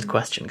planted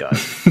question,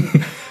 guys.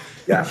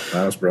 Yeah,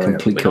 that was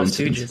brilliant. Complete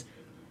coincidence.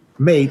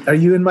 Mate, are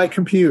you in my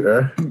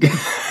computer?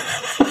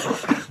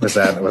 Was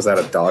that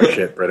a dog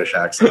shit British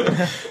accent?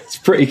 It's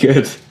pretty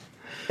good.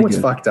 What's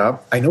fucked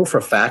up? I know for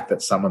a fact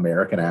that some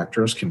American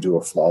actors can do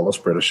a flawless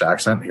British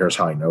accent. Here's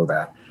how I know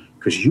that.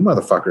 Because you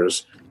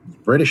motherfuckers,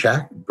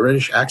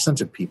 British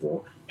accented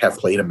people have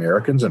played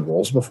Americans in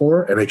roles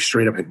before, and they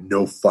straight up had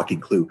no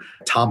fucking clue.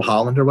 Tom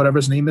Holland or whatever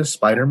his name is,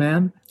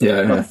 Spider-Man.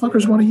 Yeah.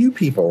 Motherfucker's one of you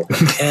people.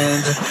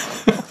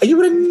 And you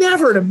would have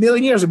never in a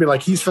million years would be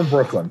like, he's from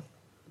Brooklyn.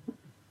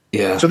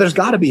 Yeah. So there's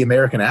got to be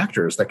American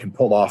actors that can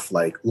pull off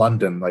like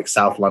London, like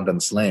South London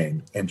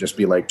slang and just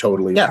be like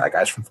totally, yeah, that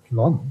guy's from fucking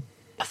London.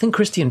 I think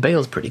Christian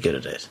Bale's pretty good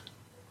at it.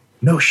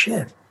 No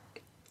shit.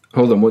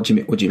 Hold on, what do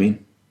you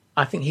mean?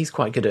 I think he's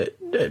quite good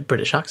at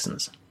British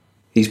accents.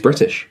 He's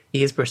British.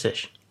 He is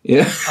British.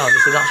 Yeah.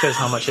 Oh, so that shows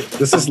how much it...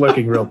 This is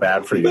looking real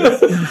bad for you.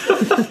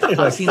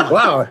 I've seen like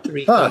wow.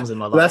 3 films in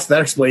my life.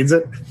 That explains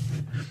it.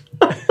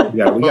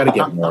 Yeah, we got to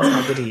get more. That's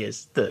how good he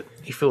is. That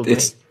he fooled me.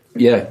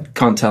 Yeah,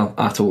 can't tell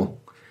at all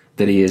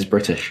that he is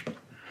British.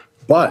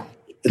 But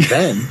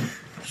then,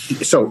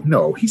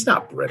 no, he's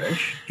not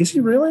British. Is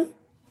he really?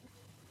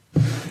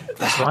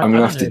 I'm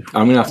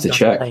gonna have to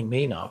check. Playing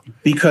me now.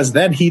 Because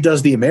then he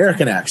does the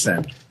American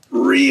accent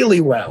really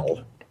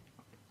well.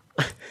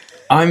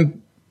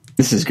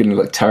 This is going to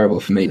look terrible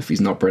for me if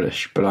he's not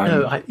British, but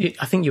I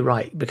think you're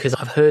right, because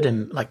I've heard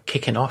him like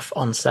kicking off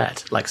on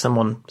set, like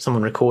someone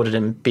recorded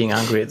him being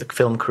angry at the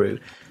film crew.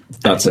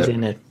 That's it.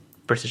 In a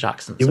British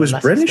accent. It was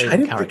British? I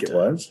didn't think it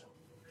was.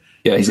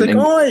 Yeah, he's like,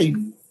 oi,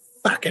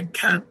 fucking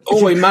cunt.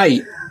 Oi,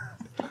 mate.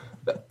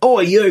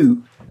 Oi,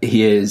 you.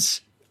 He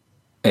is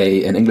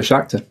an English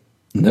actor,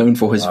 known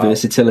for his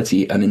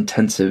versatility and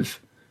intensive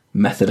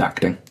method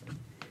acting.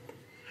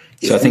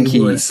 So I think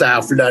he in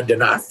South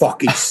London, I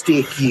fucking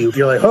stick you.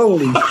 You're like,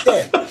 holy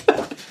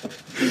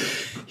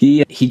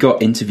shit. He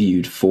got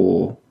interviewed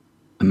for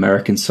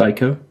American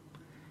Psycho,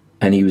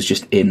 and he was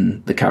just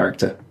in the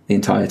character the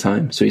entire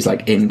time. So he's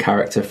like in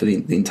character for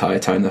the entire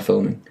time they're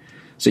filming.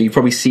 So you've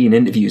probably seen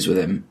interviews with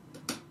him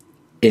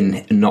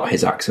in not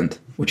his accent,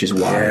 which is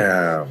why.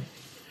 Yeah.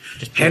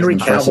 Henry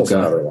Cavill's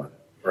another one,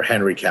 where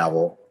Henry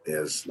Cavill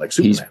is like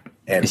Superman.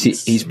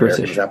 He's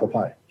British. Apple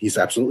pie. He's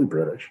absolutely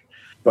British.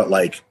 But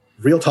like,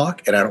 real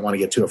talk, and I don't want to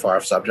get too far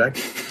off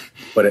subject,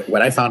 but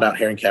when I found out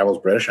Henry Cavill's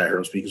British and I heard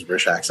him speak his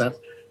British accent,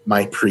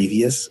 my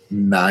previous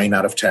 9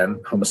 out of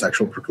 10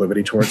 homosexual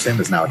proclivity towards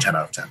him is now a 10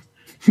 out of 10.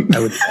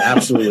 I would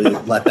absolutely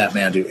let that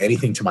man do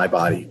anything to my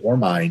body or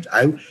mind.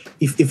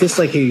 If it's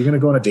like, hey, you're going to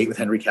go on a date with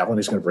Henry Cavill and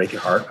he's going to break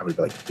your heart, I would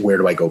be like, where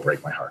do I go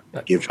break my heart?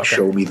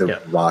 Show me the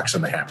rocks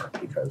and the hammer.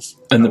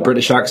 And the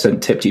British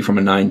accent tipped you from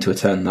a 9 to a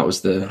 10. That was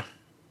the...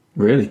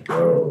 Really?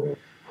 Oh.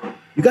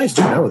 You guys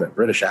do know that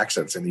British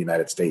accents in the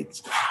United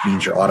States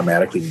means you're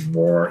automatically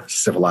more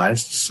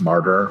civilized,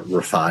 smarter,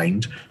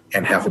 refined,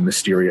 and have a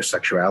mysterious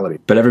sexuality.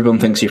 But everyone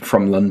thinks you're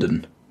from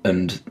London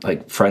and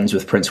like friends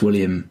with Prince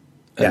William.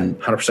 And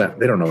 100%.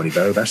 They don't know any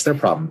better. That's their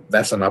problem.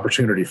 That's an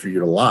opportunity for you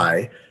to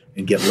lie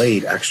and get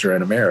laid extra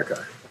in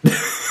America.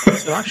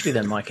 So actually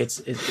then, Mike,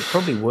 it's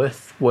probably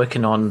worth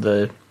working on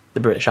the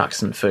British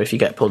accent for if you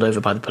get pulled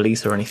over by the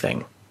police or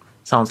anything.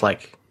 Sounds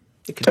like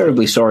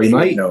Terribly sorry,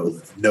 mate.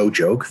 No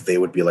joke. They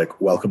would be like,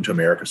 "Welcome to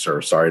America,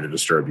 sir. Sorry to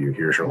disturb you.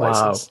 Here's your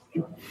license."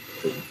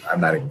 I'm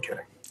not even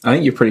kidding. I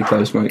think you're pretty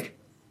close, Mike.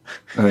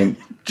 I think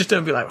just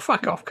don't be like,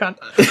 "Fuck off, cunt."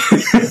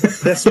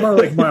 That's more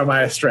like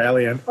my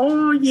Australian.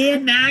 Oh yeah,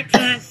 nah,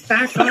 cunt,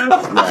 fuck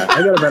off. Yeah,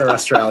 I got a better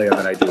Australian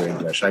than I do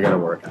English. I got to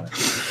work on it.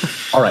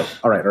 All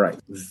right.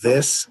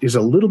 This is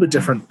a little bit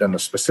different than the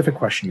specific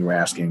question you were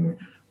asking,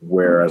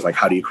 whereas like,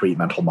 how do you create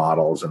mental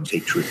models and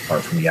take truth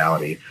apart from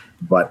reality?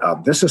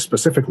 But this is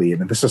specifically,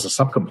 and this is a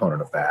subcomponent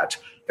of that,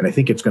 and I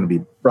think it's going to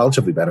be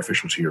relatively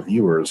beneficial to your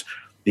viewers,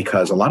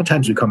 because a lot of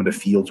times we come into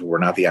fields where we're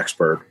not the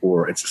expert,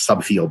 or it's a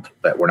subfield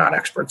that we're not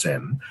experts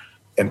in,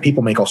 and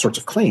people make all sorts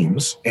of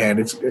claims, and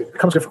it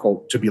becomes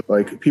difficult to be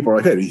like, people are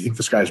like, "Hey, do you think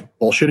this guy's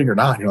bullshitting or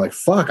not?" And you're like,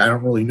 "Fuck, I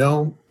don't really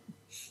know."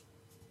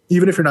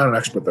 Even if you're not an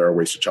expert, there are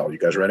ways to tell. You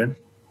guys ready?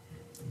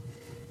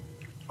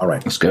 All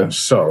right. Let's go.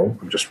 So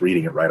I'm just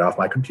reading it right off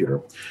my computer.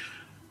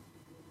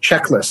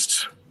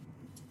 Checklist.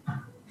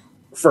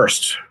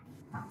 First,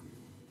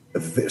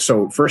 it's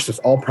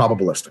all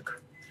probabilistic,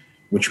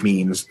 which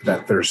means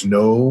that there's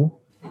no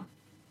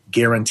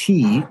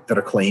guarantee that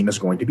a claim is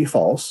going to be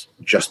false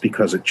just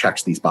because it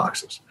checks these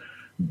boxes.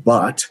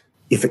 But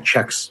if it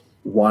checks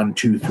 1,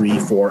 2, 3,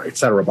 4,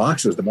 etc.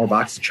 boxes, the more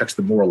boxes it checks,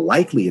 the more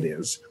likely it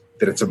is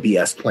that it's a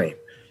BS claim.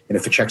 And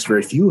if it checks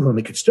very few of them,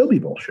 it could still be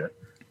bullshit,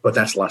 but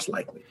that's less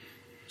likely.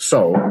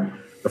 So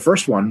the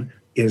first one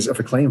is if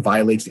a claim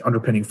violates the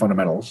underpinning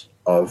fundamentals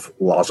of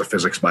laws of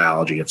physics,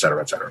 biology, et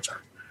cetera, et cetera, et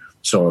cetera.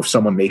 So if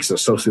someone makes a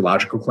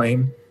sociological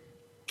claim,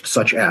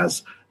 such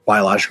as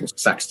biological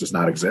sex does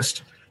not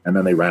exist, and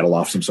then they rattle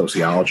off some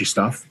sociology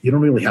stuff, you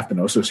don't really have to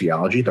know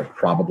sociology. They're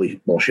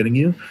probably bullshitting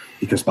you,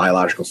 because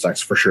biological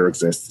sex for sure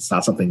exists. It's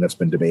not something that's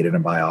been debated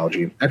in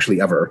biology,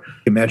 actually ever.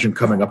 Imagine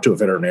coming up to a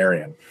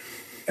veterinarian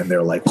and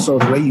they're like, "So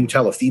the way you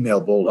tell a female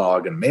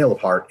bulldog and male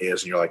apart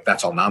is," and you're like,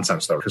 "That's all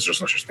nonsense though, because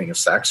there's no such thing as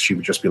sex." She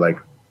would just be like,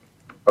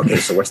 "Okay,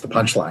 so what's the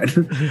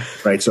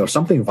punchline?" Right? So if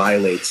something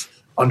violates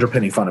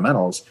underpinning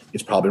fundamentals,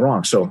 it's probably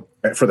wrong. So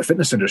for the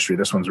fitness industry,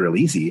 this one's real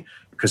easy,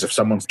 because if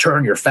someone's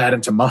turning your fat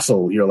into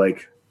muscle, you're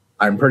like,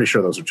 "I'm pretty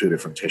sure those are two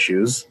different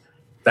tissues.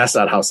 That's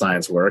not how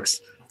science works."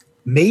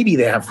 Maybe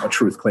they have a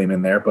truth claim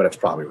in there, but it's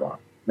probably wrong.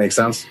 Make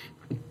sense?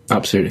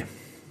 Absolutely.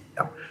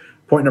 Yeah.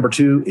 Point number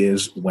 2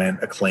 is when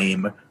a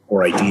claim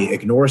or idea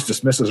ignores,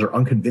 dismisses, or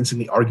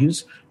unconvincingly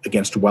argues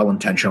against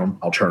well-intentioned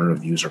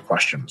alternative views or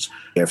questions.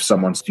 If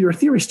someone's, "Your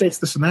theory states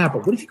this and that, but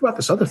what do you think about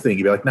this other thing?"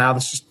 You'd be like, "Nah,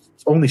 this is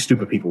only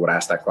stupid people would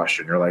ask that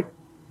question." You're like,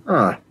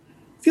 I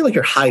feel like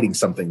you're hiding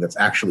something that's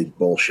actually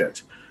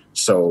bullshit.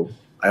 So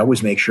I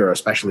always make sure,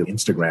 especially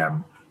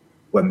Instagram,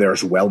 when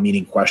there's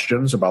well-meaning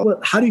questions about, "Well,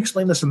 how do you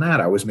explain this and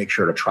that?" I always make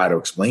sure to try to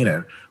explain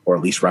it, or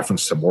at least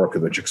reference some work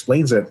which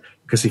explains it.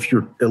 Because if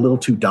you're a little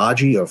too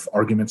dodgy of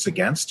arguments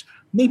against,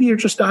 maybe you're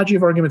just dodgy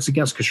of arguments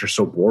against because you're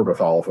so bored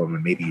with all of them,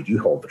 and maybe you do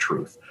hold the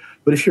truth.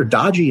 But if you're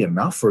dodgy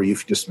enough, or you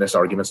dismiss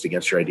arguments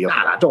against your idea,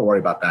 don't worry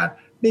about that,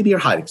 maybe you're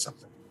hiding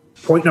something.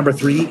 Point number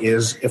 3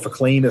 is if a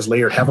claim is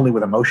layered heavily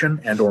with emotion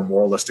and or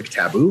moralistic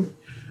taboo.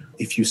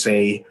 If you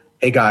say,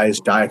 "Hey guys,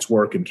 diets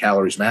work and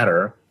calories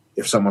matter,"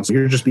 if someone's,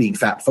 "You're just being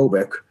fat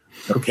phobic,"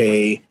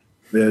 okay,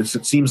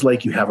 it seems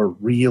like you have a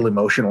real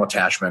emotional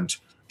attachment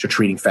to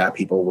treating fat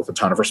people with a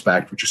ton of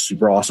respect, which is a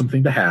super awesome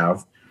thing to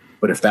have.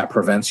 But if that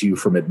prevents you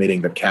from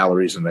admitting that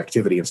calories and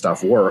activity and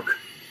stuff work,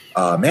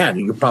 man,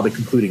 you're probably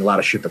concluding a lot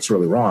of shit that's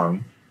really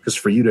wrong. Because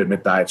for you to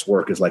admit diets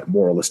work is like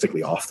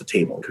moralistically off the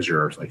table, because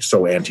you're like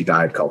so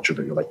anti-diet culture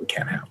that you're like, "We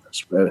can't have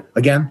this."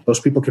 Again,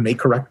 those people can make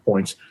correct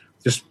points.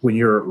 Just when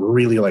you're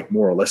really like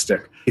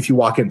moralistic, if you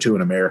walk into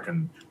an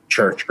American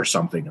church or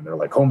something and they're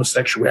like,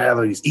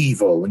 "Homosexuality is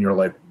evil," and you're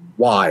like,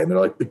 "Why?" And they're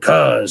like,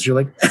 "Because." You're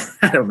like,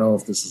 I don't know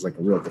if this is like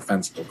a real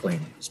defensible claim.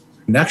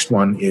 Next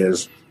one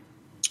is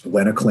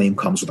when a claim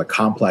comes with a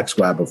complex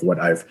web of what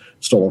I've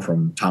stolen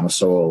from Thomas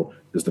Sowell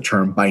is the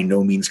term "by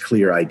no means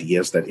clear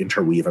ideas that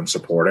interweave and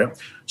support it."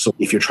 So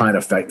if you're trying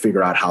to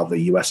figure out how the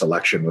U.S.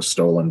 election was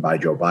stolen by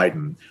Joe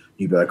Biden,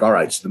 you'd be like, "All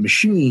right, so the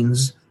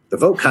machines, the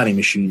vote counting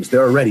machines,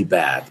 they're already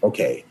bad.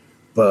 Okay,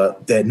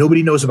 but then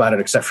nobody knows about it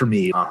except for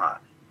me.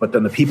 But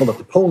then the people at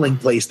the polling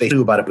place, they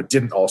knew about it, but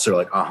didn't also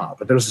like,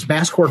 But there's this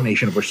mass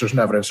coordination of which there's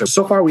no evidence.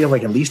 So far, we have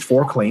like at least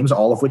 4 claims,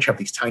 all of which have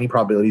these tiny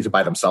probabilities of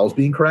by themselves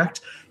being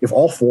correct. If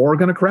all 4 are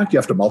going to correct, you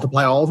have to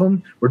multiply all of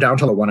them. We're down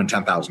to the 1 in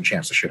 10,000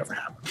 chance this shit ever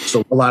happened.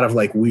 So a lot of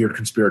like weird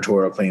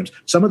conspiratorial claims.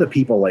 Some of the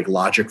people like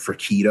logic for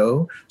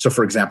keto. So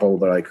for example,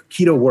 they're like,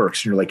 "Keto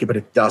works." And you're like, "Yeah, but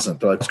it doesn't."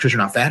 They're like, "It's because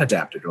you're not fat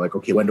adapted." You're like,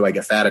 "Okay, when do I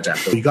get fat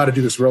adapted?" You got to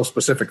do this real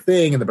specific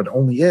thing, and then, but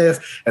only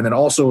if, and then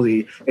also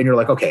and you're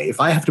like, "Okay, if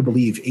I have to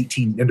believe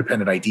 18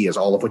 independent ideas,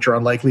 all of which are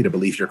unlikely to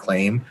believe your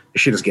claim, the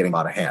shit is getting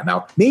out of hand."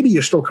 Now, maybe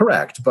you're still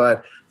correct,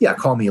 but yeah,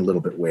 call me a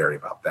little bit wary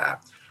about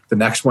that. The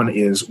next one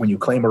is when you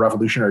claim a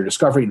revolutionary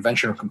discovery,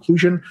 invention, or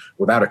conclusion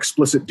without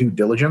explicit due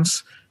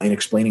diligence in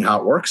explaining how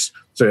it works.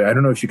 So I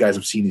don't know if you guys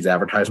have seen these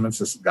advertisements.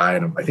 This guy,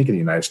 I think in the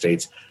United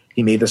States,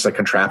 he made this like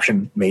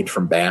contraption made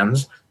from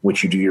bands,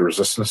 which you do your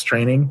resistance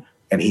training.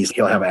 And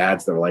he'll have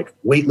ads that are like,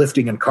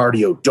 "Weightlifting and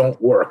cardio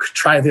don't work.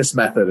 Try this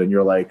method." And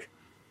you're like,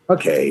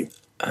 okay,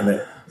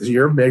 and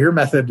your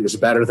method is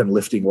better than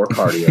lifting or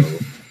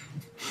cardio.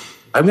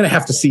 I'm going to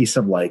have to see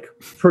some like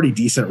pretty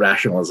decent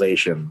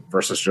rationalization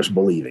versus just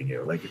believing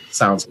you. Like, it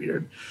sounds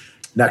weird.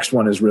 Next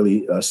one is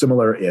really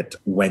similar.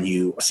 When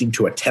you seem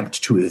to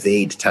attempt to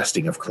evade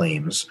testing of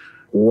claims,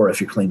 or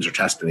if your claims are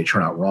tested and they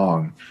turn out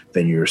wrong,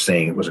 then you're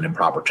saying it was an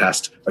improper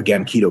test.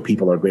 Again, keto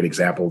people are a great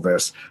example of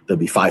this. There'll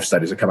be 5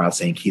 studies that come out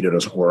saying keto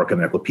doesn't work, and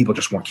they're like, well, people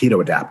just want keto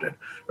adapted.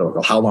 They're like,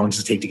 well, how long does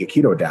it take to get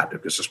keto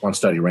adapted? Because this one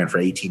study ran for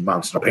 18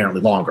 months, and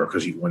apparently longer,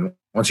 because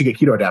once you get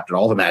keto adapted,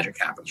 all the magic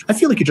happens. I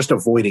feel like you're just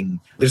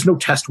avoiding, there's no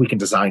test we can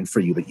design for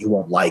you that you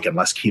won't like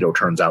unless keto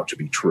turns out to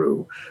be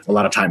true. A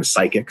lot of times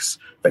psychics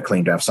that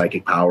claim to have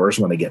psychic powers,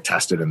 when they get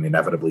tested and they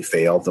inevitably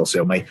fail, they'll say,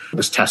 oh,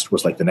 this test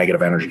was like the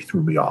negative energy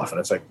threw me off. And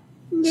it's like,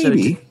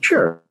 maybe,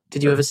 sure.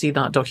 Did you ever see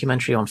that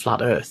documentary on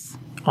Flat Earth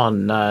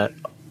on,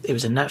 it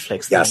was a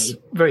Netflix thing? Yes.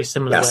 Very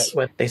similar, Yes.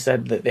 where they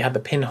said that they had the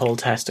pinhole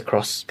test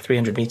across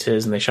 300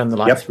 meters and they shone the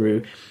light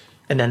through.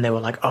 And then they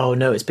were like, oh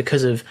no, it's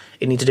because of,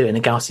 you need to do it in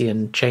a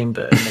Gaussian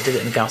chamber. And they did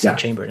it in a Gaussian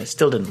chamber and it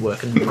still didn't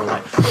work. And they were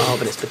like, oh,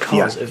 but it's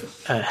because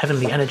of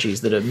heavenly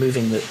energies that are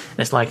moving. And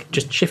it's like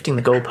just shifting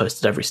the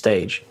goalposts at every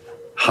stage.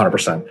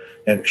 100%.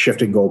 And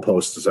shifting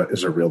goalposts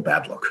is a real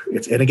bad look.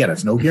 And again,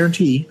 it's no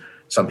guarantee.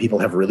 Some people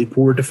have really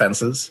poor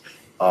defenses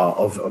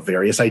of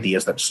various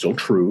ideas. That's still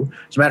true.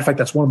 As a matter of fact,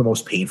 that's one of the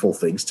most painful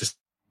things to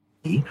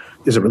see,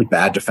 is a really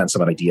bad defense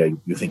of an idea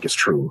you think is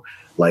true.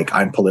 Like,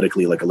 I'm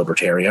politically like a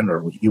libertarian, or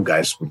what you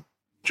guys would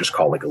just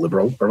call like a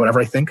liberal or whatever,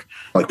 I think,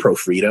 like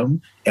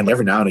pro-freedom. And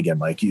every now and again,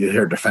 like, you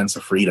hear defense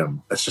of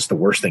freedom. That's just the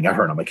worst thing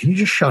ever. And I'm like, can you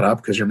just shut up?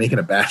 Because you're making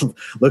it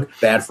look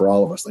bad for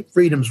all of us. Like,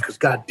 freedom's because,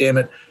 God damn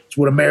it, it's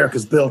what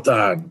America's built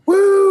on.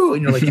 Woo!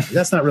 And you're like,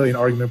 that's not really an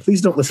argument.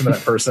 Please don't listen to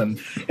that person.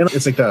 And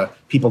it's like the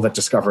people that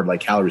discovered like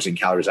calories in,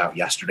 calories out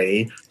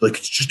yesterday. Like,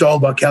 it's just all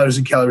about calories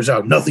in, calories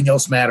out. Nothing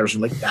else matters.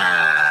 And like,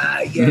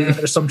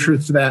 there's some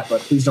truth to that,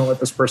 but please don't let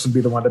this person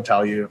be the one to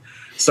tell you.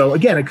 So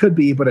again, it could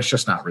be, but it's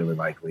just not really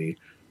likely.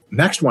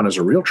 Next one is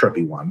a real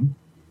trippy one.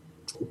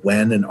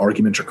 When an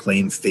argument or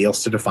claim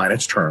fails to define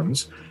its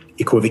terms,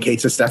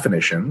 equivocates its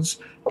definitions,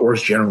 or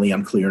is generally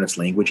unclear in its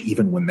language,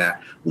 even when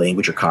that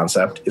language or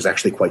concept is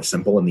actually quite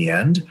simple in the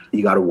end,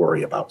 you got to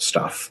worry about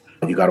stuff.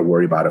 You got to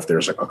worry about if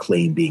there's a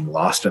claim being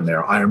lost in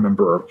there. I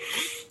remember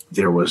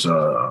there was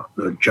a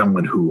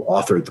gentleman who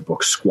authored the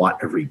book Squat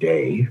Every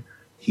Day.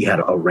 He had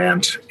a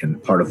rant in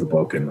part of the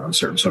book and on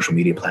certain social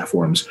media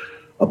platforms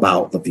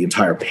about that the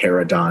entire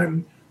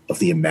paradigm of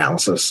the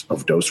analysis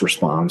of dose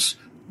response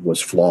was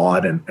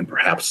flawed, and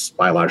perhaps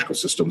biological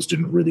systems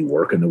didn't really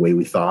work in the way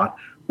we thought.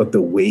 But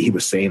the way he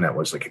was saying that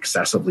was like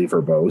excessively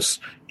verbose.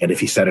 And if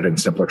he said it in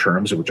simpler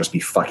terms, it would just be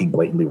fucking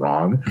blatantly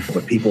wrong.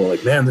 But people are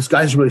like, man, this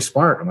guy's really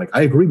smart. I'm like,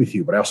 I agree with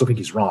you, but I also think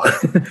he's wrong.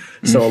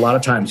 So a lot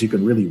of times you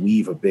can really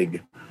weave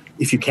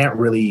if you can't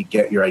really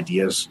get your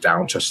ideas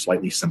down to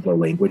slightly simpler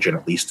language and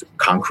at least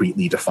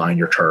concretely define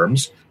your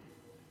terms,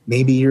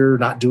 maybe you're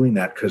not doing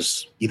that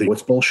because either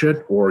it's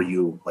bullshit or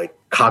you like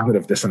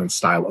cognitive dissonance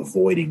style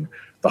avoiding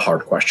the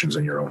hard questions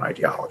in your own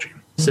ideology.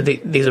 So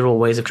these are all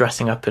ways of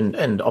dressing up and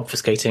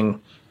obfuscating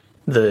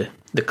the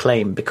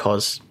claim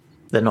because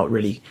they're not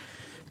really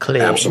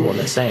clear what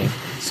they're saying.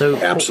 So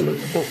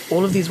absolutely,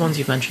 all of these ones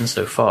you've mentioned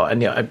so far,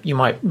 and you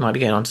might be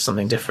getting onto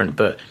something different,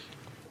 but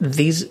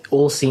these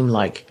all seem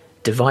like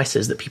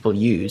devices that people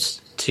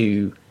use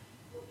to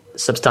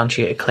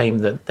substantiate a claim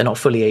that they're not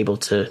fully able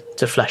to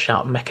flesh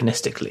out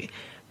mechanistically.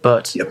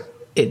 But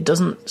it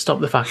doesn't stop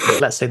the fact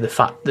that, let's say, the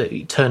fact that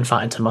you turn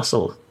fat into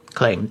muscle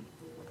claim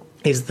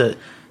is that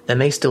there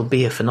may still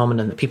be a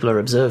phenomenon that people are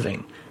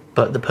observing,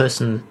 but the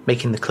person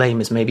making the claim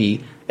is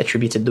maybe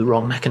attributed the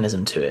wrong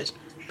mechanism to it,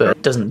 but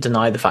it doesn't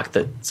deny the fact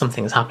that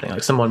something is happening.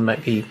 Like, someone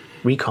might be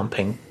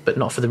recomping, but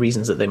not for the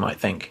reasons that they might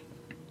think.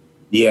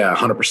 Yeah,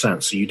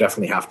 100%. So you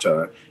definitely have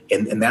to,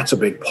 and that's a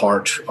big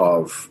part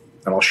of,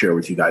 and I'll share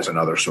with you guys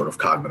another sort of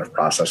cognitive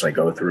process I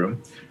go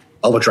through.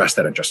 I'll address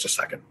that in just a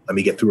second. Let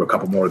me get through a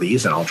couple more of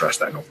these and I'll address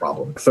that, no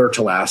problem. Third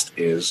to last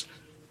is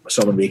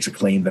someone makes a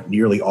claim that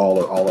nearly all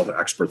or all other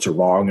experts are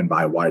wrong and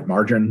by a wide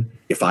margin.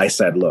 If I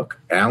said, look,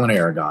 Alan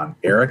Aragon,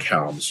 Eric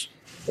Helms,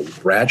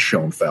 Brad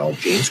Schoenfeld,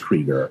 James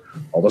Krieger,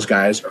 all those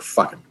guys are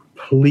fucking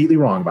completely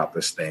wrong about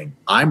this thing.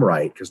 I'm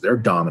right because they're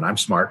dumb and I'm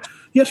smart.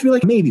 You have to be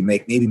like, maybe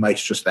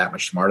Mike's just that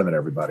much smarter than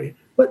everybody.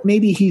 But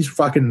maybe he's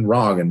fucking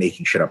wrong and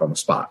making shit up on the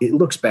spot. It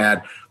looks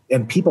bad.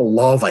 And people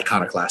love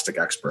iconoclastic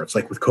experts.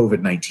 Like with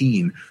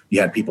COVID-19,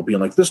 you had people being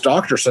like, this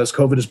doctor says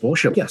COVID is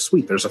bullshit. Yeah,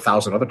 sweet. There's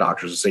 1,000 other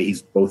doctors that say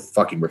he's both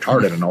fucking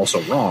retarded and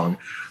also wrong.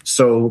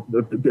 So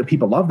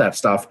people love that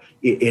stuff,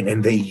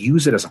 and they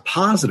use it as a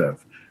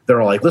positive.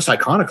 They're like, this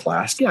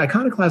iconoclast. Yeah,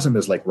 iconoclasm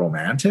is like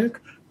romantic,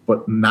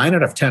 but 9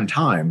 out of 10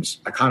 times,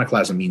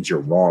 iconoclasm means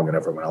you're wrong and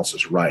everyone else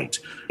is right.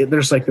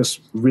 There's like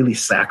this really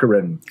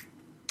saccharine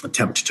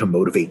attempt to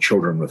motivate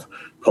children with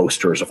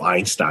posters of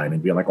Einstein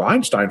and being like, well,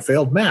 Einstein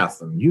failed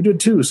math and you did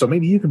too, so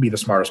maybe you can be the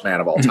smartest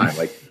man of all time.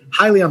 Like,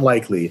 highly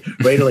unlikely,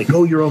 ready to like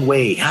go your own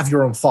way, have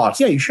your own thoughts.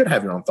 Yeah, you should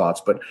have your own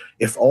thoughts, but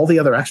if all the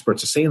other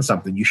experts are saying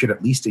something, you should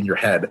at least in your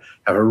head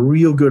have a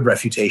real good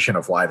refutation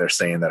of why they're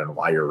saying that and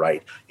why you're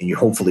right. And you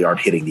hopefully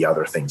aren't hitting the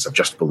other things of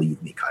just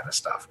believe me kind of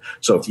stuff.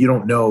 So if you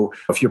don't know,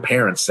 if your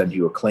parents send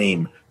you a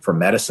claim for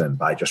medicine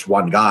by just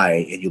one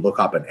guy and you look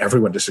up and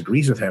everyone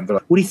disagrees with him, they're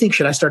like, what do you think?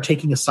 Should I start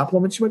taking his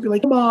supplements? You might be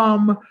like,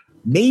 Mom,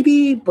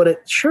 maybe, but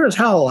it sure as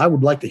hell, I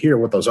would like to hear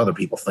what those other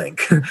people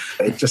think.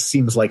 It just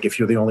seems like if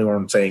you're the only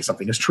one saying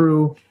something is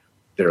true,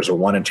 there's a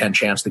 1 in 10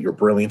 chance that you're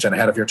brilliant and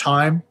ahead of your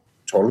time.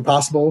 Totally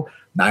possible.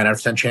 9 out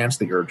of 10 chance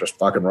that you're just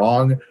fucking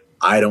wrong.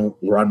 I don't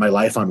run my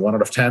life on 1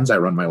 out of 10s. I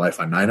run my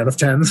life on 9 out of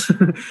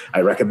 10s.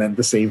 I recommend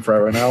the same for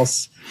everyone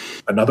else.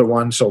 Another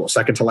one, so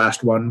second to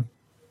last one,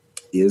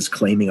 is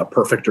claiming a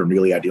perfect or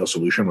nearly ideal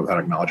solution without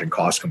acknowledging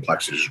costs,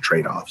 complexities, or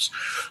trade-offs.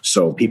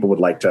 So people would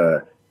like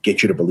to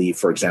get you to believe,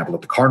 for example,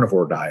 that the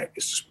carnivore diet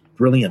is this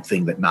brilliant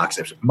thing that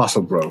knocks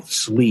muscle growth,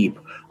 sleep,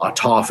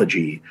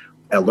 autophagy,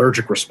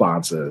 allergic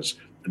responses,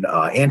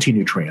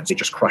 anti-nutrients. It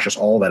just crushes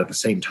all that at the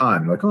same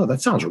time. You're like, oh,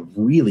 that sounds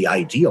really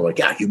ideal. Like,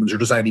 yeah, humans are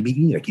designed to be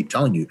eaten. I keep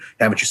telling you,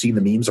 haven't you seen the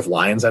memes of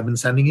lions I've been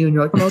sending you? And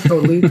you're like, oh,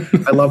 totally.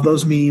 I love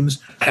those memes.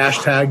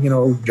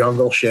 Hashtag,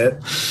 jungle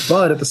shit.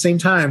 But at the same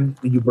time,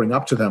 you bring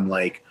up to them,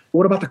 like,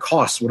 what about the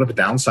costs? What are the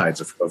downsides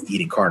of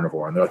eating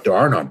carnivore? And they're like, there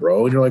are none,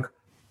 bro. And you're like,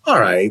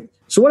 all right.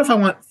 So what if I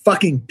want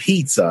fucking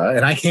pizza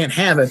and I can't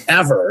have it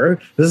ever?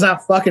 This is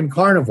not fucking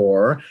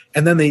carnivore.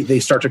 And then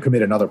they start to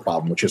commit another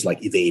problem, which is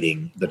like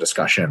evading the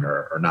discussion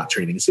or not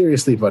treating it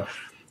seriously. But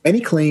any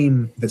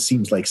claim that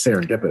seems like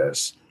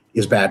serendipitous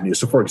is bad news.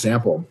 So for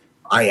example,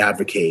 I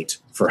advocate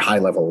for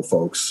high-level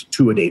folks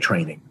 2-a-day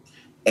training.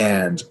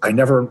 And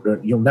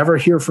you'll never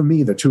hear from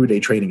me that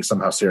 2-a-day training is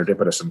somehow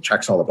serendipitous and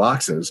checks all the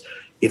boxes.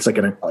 It's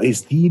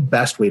is the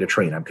best way to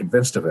train. I'm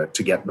convinced of it,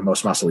 to get the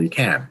most muscle you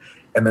can.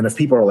 And then if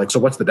people are like, so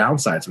what's the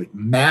downsides? Like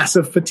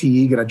massive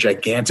fatigue and a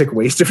gigantic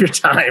waste of your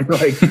time.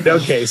 Like,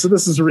 okay, so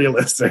this is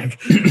realistic,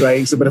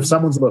 right? So, but if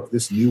someone's, look,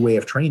 this new way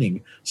of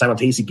training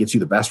simultaneously gets you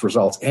the best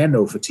results and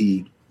no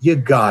fatigue, you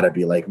gotta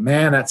be like,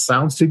 man, that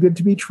sounds too good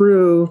to be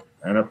true.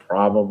 And it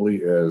probably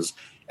is.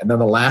 And then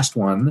the last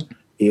one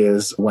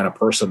is when a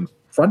person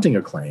fronting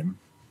a claim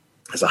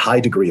has a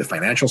high degree of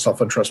financial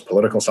self-interest,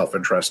 political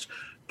self-interest,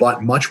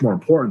 but much more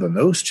important than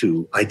those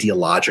two,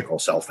 ideological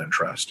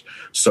self-interest.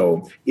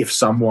 So if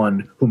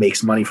someone who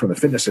makes money from the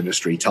fitness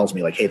industry tells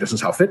me like, hey, this is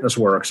how fitness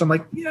works, I'm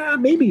like, yeah,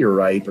 maybe you're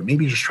right, but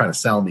maybe you're just trying to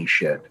sell me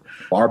shit.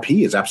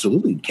 RP is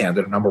absolutely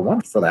candidate number one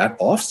for that.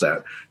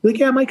 Offset. You're like,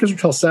 yeah, Mike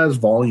Israetel says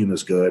volume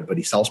is good, but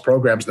he sells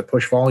programs that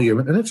push volume.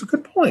 And it's a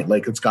good point.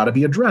 Like, it's got to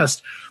be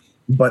addressed.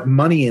 But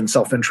money and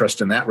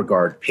self-interest in that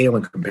regard pale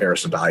in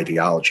comparison to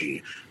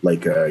ideology.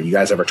 Like, you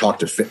guys ever talk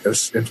to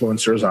fitness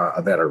influencers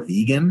that are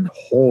vegan?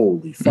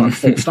 Holy fuck,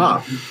 full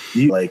stop.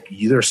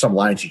 There's some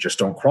lines you just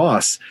don't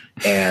cross.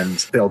 And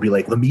they'll be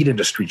like, the meat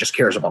industry just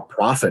cares about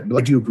profit.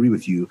 Like, do you agree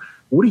with you?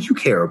 What do you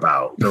care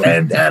about?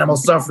 End animal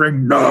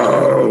suffering?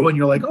 No. And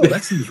you're like, oh,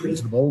 that seems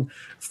reasonable.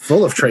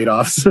 Full of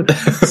trade-offs.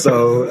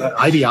 So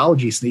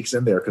ideology sneaks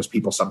in there because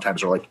people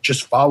sometimes are like,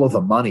 just follow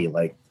the money.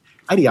 Like,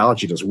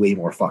 ideology does way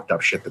more fucked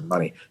up shit than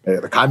money.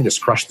 The communists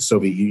crushed the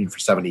Soviet Union for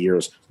 70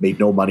 years, made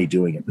no money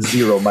doing it.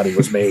 Zero money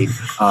was made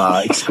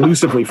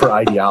exclusively for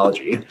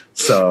ideology.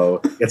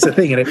 So it's a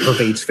thing, and it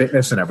pervades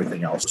fitness and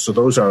everything else. So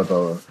those are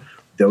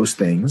those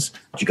things.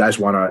 Do you guys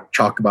want to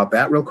talk about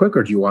that real quick,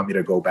 or do you want me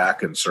to go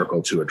back and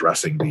circle to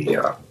addressing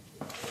the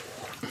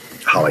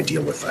how I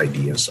deal with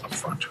ideas up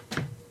front?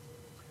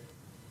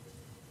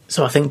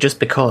 So I think just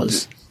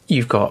because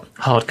you've got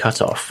hard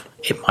cutoff,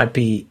 it might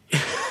be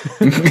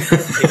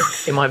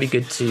it might be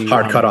good to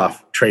hard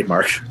cutoff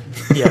trademark.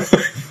 Yeah.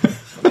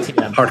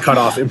 Hard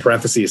cutoff in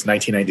parentheses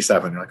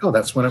 1997. You're like, oh,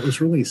 that's when it was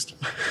released.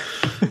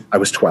 I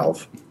was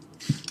 12.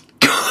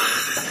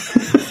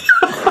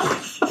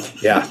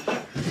 Yeah.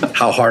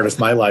 How hard is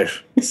my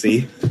life?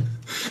 See?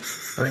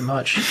 Very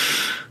much.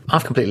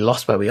 I've completely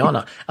lost where we are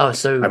now. Oh,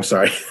 so I'm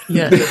sorry.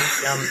 Yeah.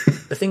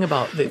 The thing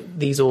about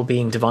these all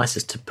being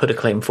devices to put a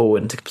claim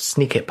forward and to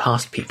sneak it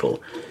past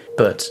people,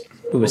 but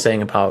we were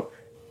saying about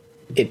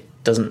it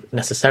doesn't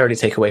necessarily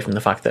take away from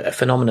the fact that a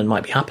phenomenon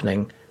might be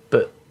happening,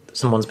 but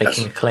someone's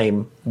making a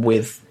claim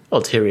with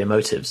ulterior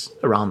motives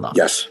around that.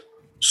 Yes.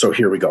 So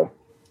here we go.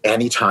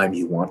 Anytime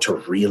you want to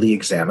really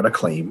examine a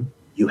claim,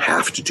 you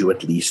have to do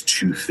at least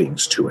 2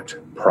 things to it,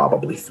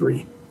 probably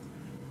 3.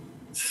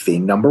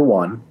 Thing number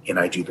 1, and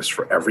I do this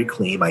for every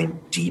claim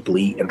I'm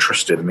deeply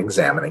interested in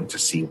examining to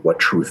see what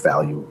truth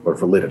value or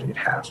validity it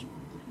has.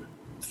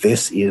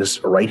 This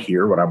is right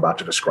here, what I'm about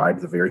to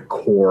describe, the very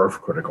core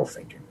of critical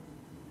thinking.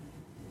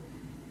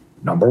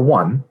 Number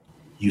 1,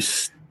 you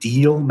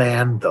steel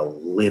man the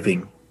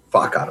living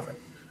fuck out of it,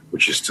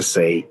 which is to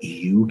say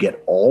you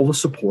get all the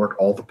support,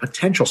 all the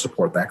potential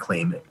support that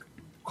claim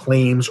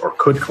claims or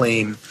could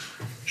claim.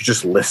 You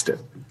just list it.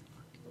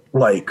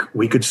 Like,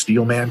 we could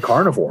steel man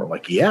carnivore.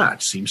 Like, yeah,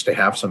 it seems to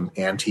have some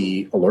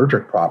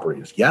anti-allergic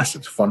properties. Yes,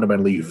 it's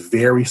fundamentally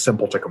very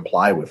simple to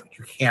comply with.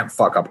 You can't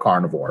fuck up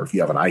carnivore if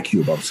you have an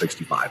IQ above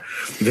 65.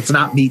 If it's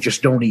not meat,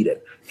 just don't eat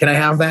it. Can I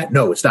have that?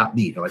 No, it's not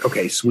meat. You're like,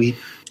 okay, sweet.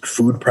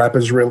 Food prep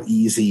is real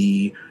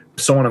easy,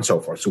 so on and so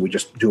forth. So we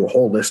just do a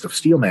whole list of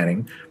steel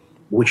manning,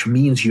 which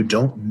means you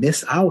don't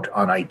miss out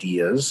on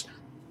ideas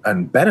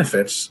and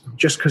benefits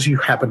just because you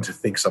happen to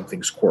think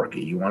something's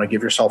quirky. You want to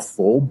give yourself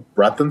full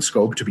breadth and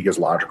scope to be as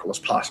logical as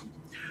possible.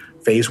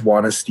 Phase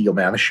 1 is steel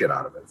man the shit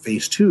out of it.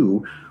 Phase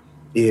 2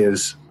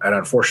 is, and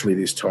unfortunately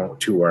these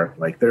two aren't,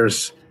 like,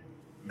 there's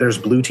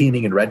blue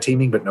teaming and red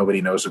teaming, but nobody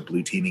knows what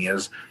blue teaming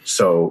is.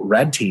 So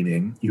red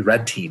teaming, you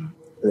red team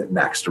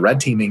next. Red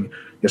teaming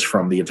is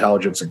from the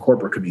intelligence and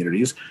corporate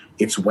communities.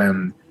 It's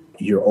when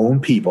your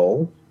own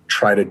people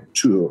try to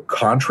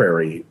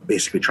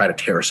basically try to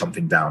tear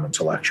something down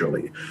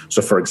intellectually. So,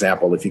 for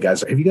example, have you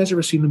guys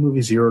ever seen the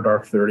movie Zero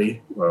Dark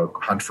 30,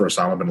 Hunt for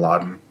Osama bin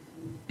Laden?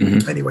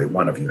 Mm-hmm. Anyway,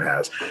 one of you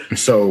has.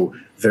 So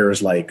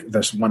there's like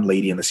this one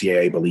lady in the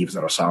CIA believes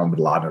that Osama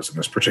bin Laden is in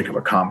this particular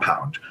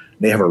compound.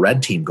 They have a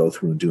red team go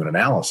through and do an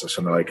analysis,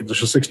 and they're like,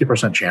 there's a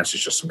 60% chance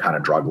it's just some kind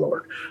of drug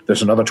lord.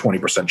 There's another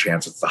 20%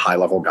 chance it's the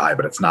high-level guy,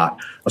 but it's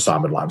not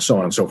Osama bin Laden, so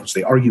on and so forth. So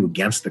they argue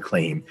against the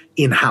claim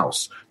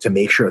in-house to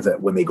make sure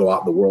that when they go out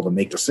in the world and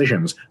make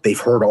decisions, they've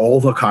heard all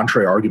the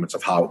contrary arguments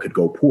of how it could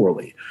go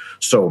poorly.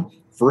 So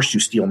first you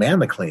steel man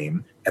the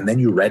claim, and then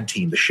you red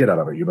team the shit out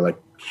of it. You're like,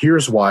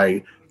 here's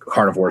why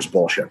carnivore is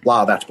bullshit.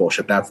 Blah, that's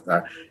bullshit. That's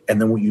that. And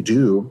then what you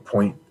do,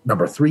 point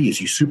number 3, is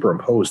you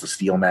superimpose the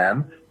steel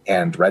man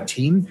and red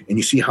team, and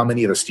you see how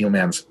many of the steel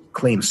man's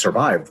claims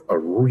survive a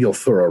real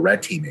thorough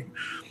red teaming.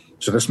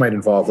 So this might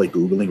involve like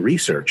Googling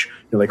research.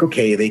 You're like,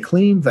 okay, they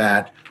claim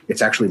that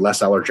it's actually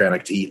less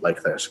allergenic to eat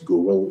like this.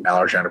 Google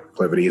allergenic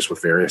proclivities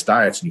with various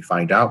diets, and you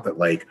find out that,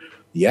 like,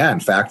 yeah, in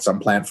fact, some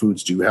plant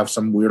foods do have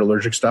some weird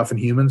allergic stuff in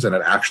humans, and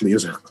it actually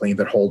is a claim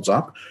that holds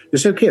up. They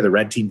say, okay, the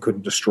red team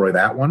couldn't destroy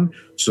that one.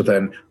 So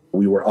then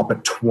we were up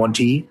at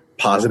 20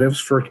 positives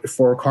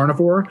for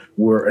carnivore.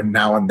 We're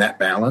now in net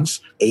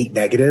balance, 8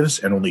 negatives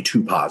and only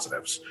 2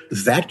 positives.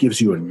 That gives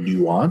you a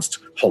nuanced,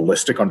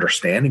 holistic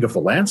understanding of the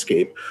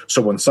landscape.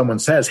 So when someone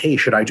says, hey,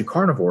 should I do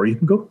carnivore? You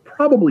can go,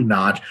 probably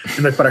not.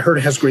 And like, but I heard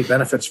it has great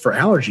benefits for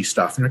allergy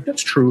stuff. And like,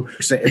 that's true.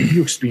 Say, are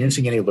you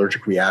experiencing any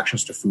allergic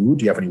reactions to food?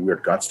 Do you have any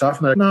weird gut stuff?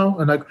 And they're like, no.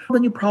 And like, well,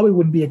 then you probably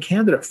wouldn't be a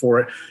candidate for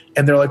it.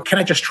 And they're like, can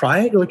I just try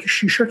it? You're like, you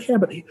sure can,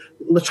 but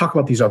let's talk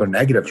about these other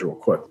negatives real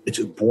quick. It's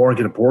going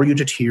to bore you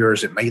to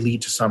tears. It may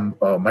lead to some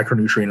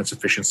micronutrient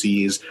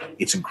insufficiencies.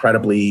 It's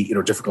incredibly,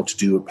 difficult to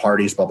do at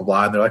parties, blah, blah,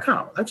 blah. And they're like,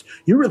 oh,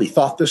 you really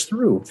thought this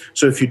through.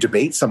 So if you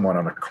debate someone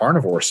on a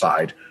carnivore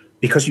side,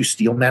 because you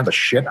steel man the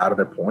shit out of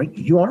their point,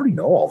 you already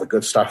know all the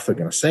good stuff they're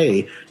going to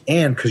say.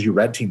 And because you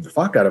red team the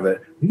fuck out of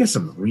it, you get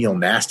some real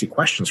nasty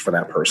questions for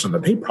that person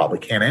that they probably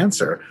can't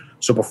answer.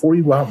 So before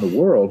you go out in the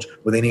world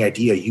with any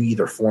idea you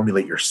either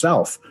formulate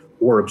yourself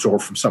or absorb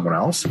from someone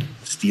else,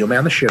 steel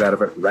man the shit out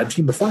of it, red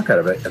team the fuck out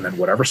of it, and then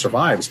whatever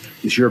survives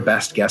is your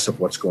best guess of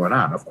what's going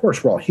on. Of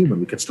course, we're all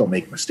human. We can still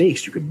make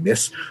mistakes. You can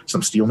miss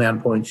some steel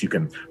man points. You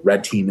can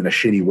red team in a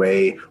shitty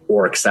way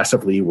or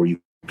excessively where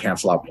you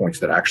cancel out points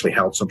that actually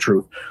held some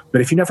truth.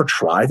 But if you never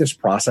try this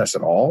process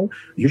at all,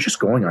 you're just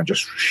going on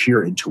just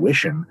sheer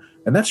intuition.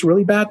 And that's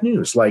really bad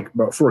news. Like,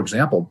 for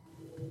example,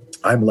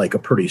 I'm like a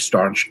pretty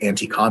staunch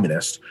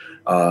anti-communist,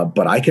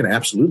 but I can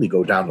absolutely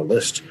go down the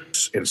list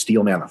and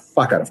steel man the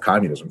fuck out of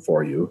communism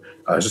for you.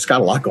 It's just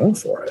got a lot going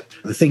for it.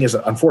 The thing is,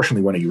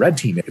 unfortunately, when you red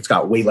team it, it's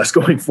got way less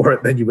going for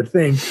it than you would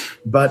think.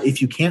 But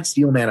if you can't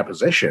steel man a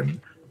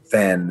position,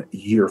 then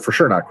you're for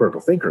sure not a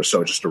critical thinker.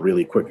 So just a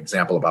really quick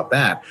example about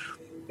that.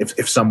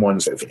 If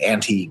someone's an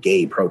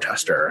anti-gay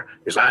protester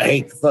is, I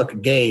hate the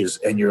fucking gays,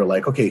 and you're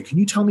like, okay, can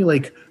you tell me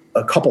like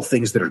a couple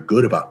things that are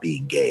good about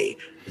being gay?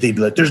 They'd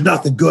be like, there's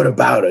nothing good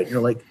about it. And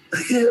you're like,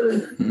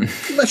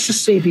 let's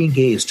just say being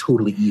gay is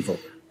totally evil.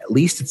 At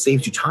least it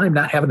saves you time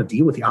not having to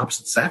deal with the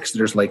opposite sex.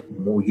 There's like,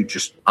 well, you're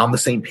just on the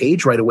same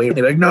page right away. And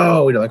they're like,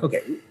 no. And you're like,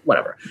 okay,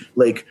 whatever.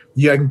 Like,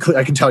 yeah,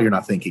 I can tell you're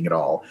not thinking at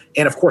all.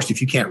 And of course, if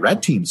you can't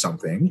red team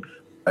something,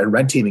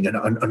 red teaming,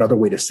 another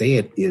way to say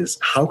it is,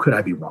 how could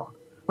I be wrong?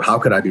 How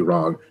could I be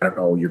wrong? I don't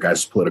know your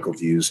guys' political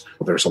views.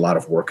 There's a lot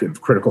of work in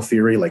critical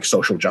theory, like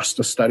social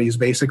justice studies,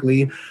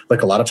 basically.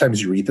 Like a lot of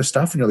times you read this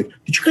stuff and you're like,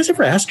 did you guys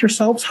ever ask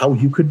yourselves how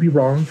you could be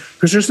wrong?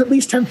 Because there's at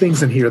least 10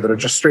 things in here that are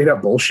just straight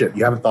up bullshit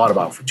you haven't thought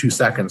about for 2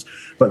 seconds.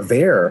 But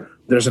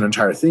there's an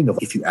entire thing of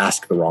if you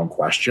ask the wrong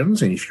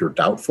questions and if you're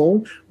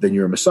doubtful, then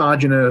you're a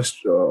misogynist,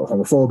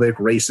 homophobic,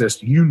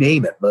 racist, you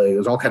name it.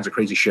 There's all kinds of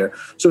crazy shit.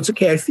 So it's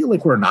okay. I feel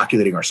like we're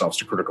inoculating ourselves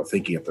to critical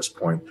thinking at this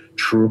point.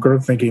 True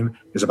critical thinking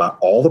is about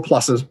all the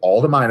pluses,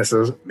 all the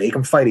minuses, make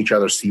them fight each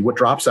other, see what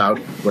drops out.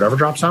 Whatever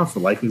drops out is the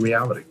likely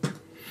reality.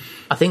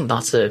 I think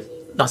that's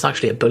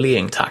actually a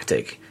bullying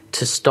tactic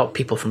to stop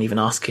people from even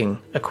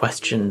asking a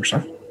question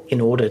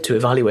in order to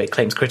evaluate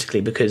claims critically,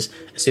 because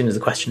as soon as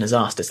the question is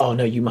asked, it's, oh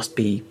no, you must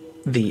be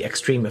the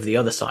extreme of the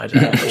other side, or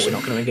we're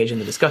not going to engage in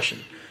the discussion.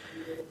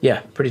 Yeah,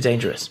 pretty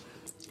dangerous.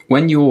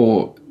 When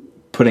you're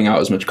putting out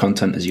as much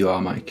content as you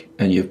are, Mike,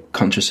 and you're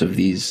conscious of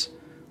these,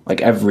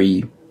 like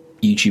every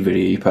YouTube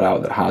video you put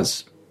out that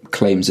has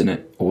claims in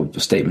it or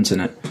statements in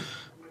it,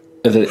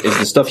 is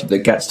the stuff that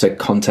gets to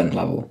content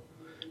level,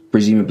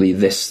 presumably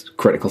this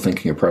critical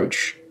thinking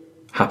approach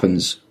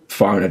happens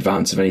far in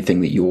advance of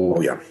anything that you're...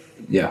 Oh, yeah.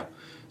 Yeah.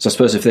 So I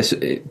suppose if this,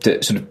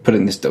 sort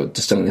of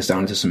distilling this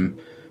down into some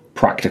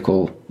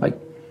practical, like,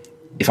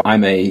 if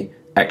I'm a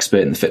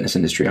expert in the fitness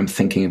industry, I'm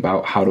thinking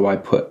about how do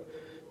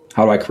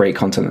I create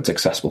content that's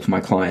accessible for my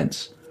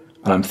clients?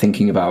 And I'm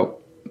thinking about,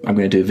 I'm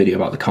going to do a video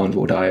about the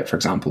carnivore diet, for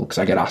example, because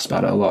I get asked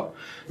about it a lot.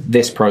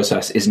 This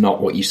process is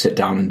not what you sit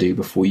down and do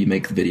before you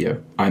make the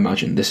video. I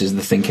imagine this is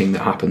the thinking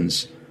that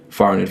happens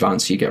far in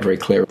advance. So you get very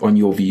clear on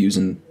your views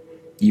and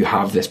you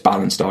have this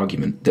balanced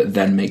argument that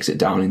then makes it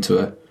down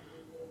into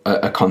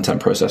a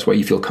content process where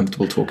you feel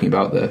comfortable talking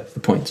about the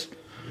points.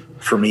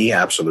 For me,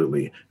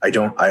 absolutely.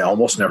 I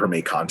almost never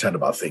make content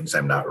about things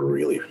I'm not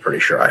really pretty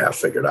sure I have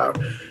figured out.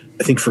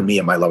 I think for me,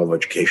 at my level of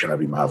education, I'd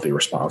be mildly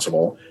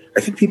responsible.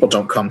 I think people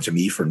don't come to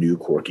me for new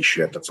quirky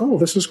shit. That's, oh,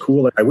 this is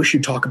cool. I wish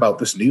you'd talk about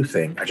this new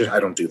thing. I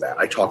don't do that.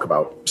 I talk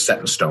about set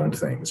in stone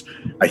things.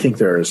 I think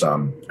there's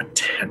a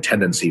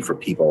tendency for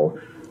people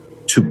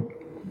to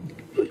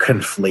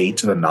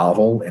conflate the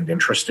novel and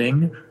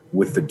interesting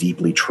with the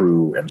deeply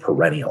true and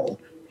perennial.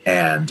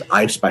 And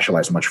I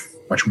specialize much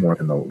more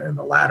in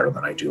the latter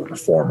than I do in the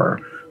former.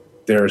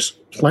 There's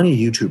plenty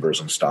of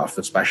YouTubers and stuff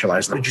that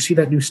specialize. Did you see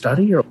that new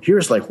study? Or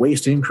here's like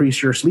ways to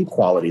increase your sleep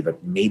quality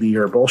that maybe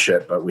you're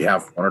bullshit, but we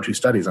have 1 or 2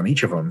 studies on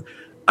each of them.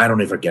 I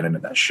don't ever get into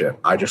that shit.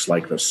 I just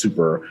like the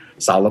super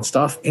solid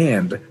stuff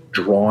and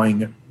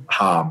drawing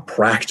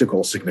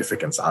practical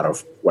significance out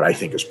of what I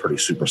think is pretty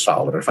super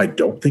solid. And if I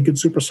don't think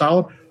it's super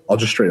solid, I'll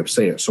just straight up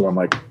say it. So I'm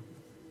like,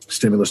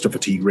 stimulus to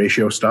fatigue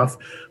ratio stuff,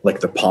 like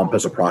the pump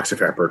as a proxy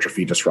for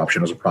hypertrophy,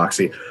 disruption as a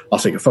proxy. I'll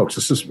say, folks,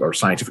 this is our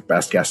scientific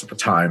best guess at the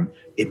time.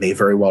 It may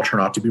very well turn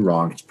out to be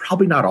wrong. It's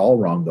probably not all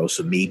wrong, though,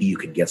 so maybe you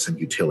can get some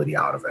utility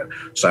out of it.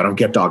 So I don't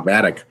get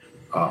dogmatic,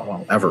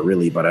 ever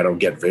really, but I don't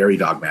get very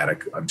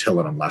dogmatic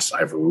until and unless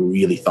I've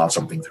really thought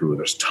something through.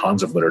 There's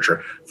tons of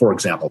literature. For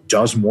example,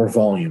 does more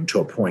volume to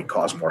a point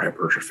cause more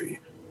hypertrophy?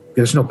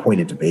 There's no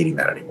point in debating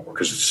that anymore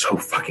because it's so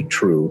fucking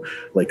true.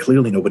 Like,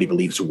 clearly nobody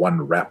believes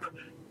 1 rep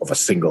of a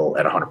single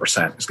at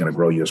 100% is going to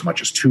grow you as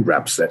much as 2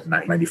 reps at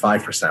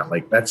 95%.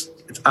 Like,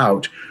 it's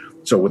out.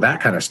 So with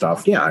that kind of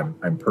stuff, yeah,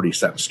 I'm pretty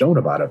set in stone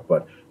about it.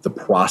 But the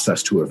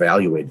process to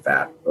evaluate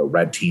that,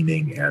 red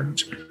teaming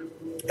and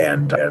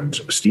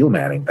steel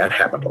manning, that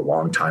happened a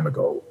long time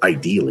ago,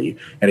 ideally.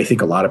 And I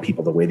think a lot of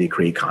people, the way they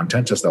create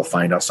content is they'll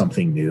find out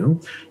something new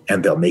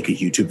and they'll make a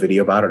YouTube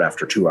video about it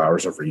after 2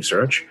 hours of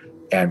research.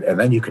 And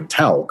then you can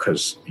tell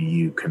because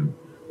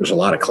there's a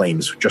lot of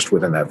claims just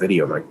within that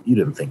video, like, you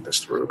didn't think this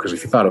through. Because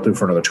if you thought it through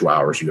for another 2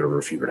 hours, you would have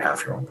refuted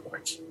half your own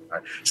points.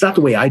 Right? It's not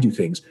the way I do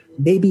things.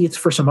 Maybe it's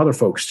for some other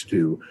folks to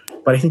do.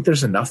 But I think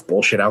there's enough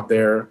bullshit out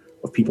there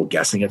of people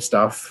guessing at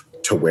stuff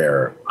to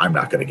where I'm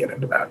not going to get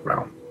into that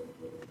realm.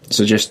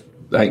 So just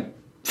like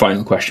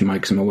final question,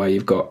 Mike, because I'm aware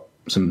you've got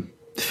some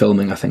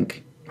filming, I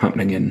think,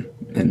 happening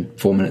in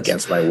 4 minutes.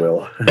 Against my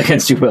will.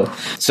 Against your will.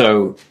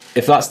 So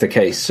if that's the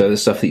case, so the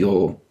stuff that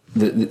you're...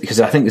 because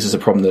I think this is a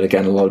problem that,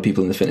 again, a lot of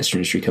people in the fitness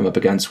industry come up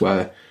against,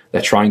 where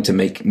they're trying to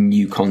make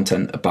new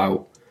content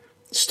about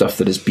stuff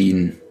that has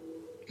been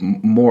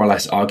more or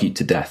less argued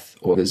to death,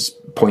 or there's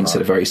points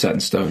that are very set in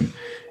stone.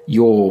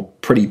 You're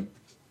pretty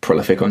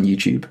prolific on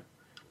YouTube.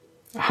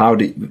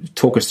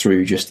 Talk us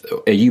through, just,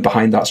 are you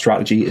behind that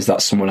strategy? Is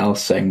that someone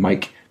else saying,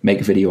 Mike,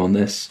 make a video on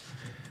this?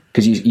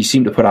 Because you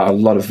seem to put out a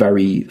lot of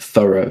very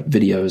thorough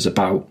videos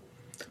about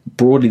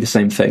broadly the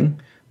same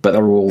thing, but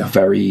they're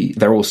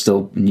all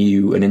still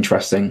new and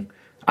interesting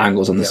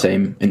angles on the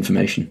same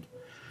information.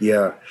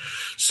 Yeah.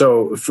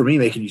 So for me,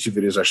 making YouTube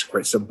videos is actually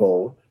quite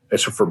simple.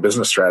 It's for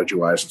business strategy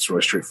wise, it's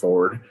really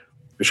straightforward.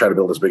 We try to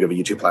build as big of a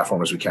YouTube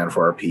platform as we can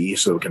for RP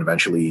so we can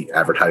eventually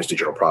advertise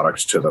digital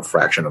products to the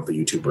fraction of the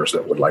YouTubers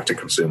that would like to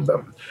consume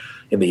them.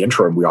 In the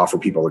interim, we offer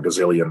people a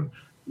gazillion,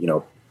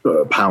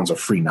 pounds of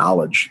free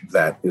knowledge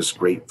that is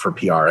great for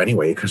PR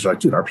anyway, because like,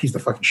 dude, RP's the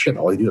fucking shit.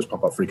 All they do is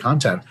pump out free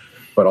content.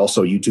 But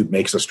also YouTube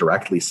makes us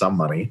directly some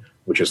money,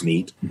 which is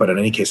neat. But in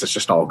any case, it's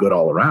just all good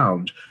all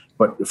around.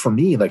 But for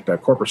me, like, the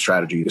corporate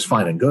strategy is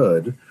fine and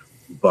good,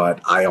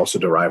 but I also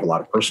derive a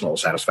lot of personal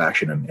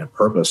satisfaction and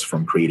purpose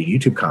from creating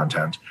YouTube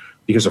content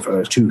because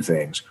of 2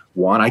 things.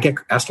 One, I get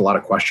asked a lot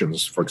of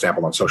questions, for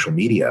example, on social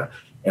media,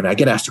 and I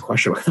get asked a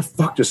question, like, how the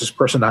fuck does this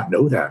person not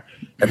know that?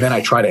 And then I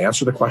try to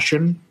answer the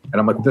question, and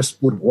I'm like,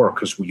 this wouldn't work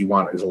because what you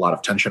want is a lot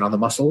of tension on the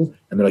muscle.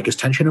 And they're like, is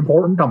tension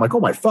important? I'm like, oh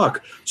my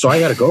fuck. So I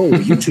got to go to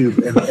YouTube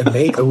and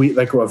make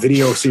a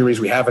video series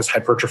we have as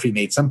Hypertrophy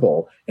Made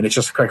Simple. And it's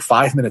just like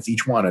 5 minutes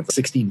each one. It's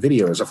 16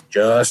 videos of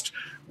just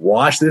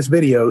watch this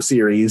video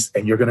series,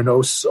 and you're going to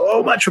know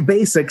so much of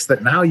basics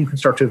that now you can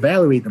start to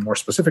evaluate the more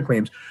specific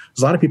claims.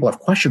 Because a lot of people have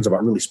questions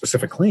about really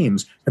specific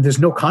claims, and there's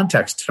no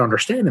context to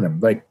understanding them.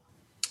 Like,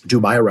 do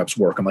Maya reps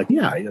work? I'm like,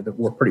 yeah, they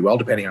work pretty well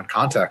depending on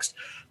context,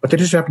 but they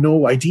just have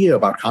no idea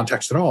about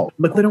context at all.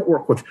 Like, they don't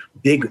work with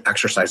big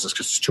exercises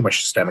because it's too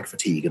much systemic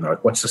fatigue. And they're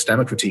like, what's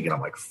systemic fatigue? And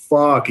I'm like,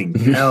 fucking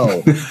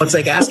hell. It's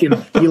like asking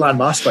Elon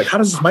Musk, like, how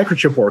does this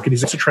microchip work? And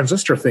he's like, it's a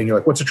transistor thing. You're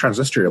like, what's a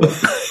transistor? You're like,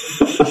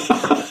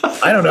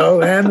 I don't know,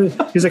 man.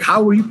 He's like,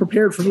 how were you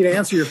prepared for me to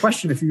answer your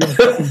question if you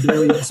fucking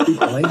barely even speak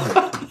the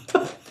language?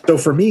 So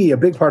for me, a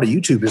big part of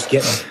YouTube is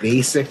getting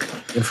basic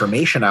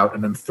information out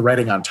and then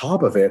threading on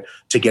top of it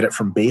to get it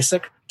from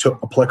basic to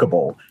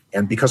applicable.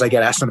 And because I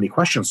get asked so many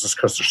questions, just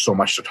because there's so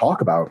much to talk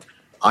about,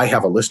 I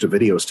have a list of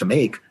videos to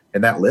make.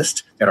 And that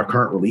list at our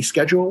current release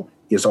schedule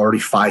is already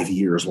 5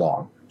 years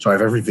long. So I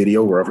have every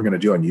video we're ever going to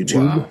do on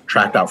YouTube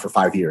tracked out for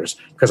 5 years,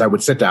 because I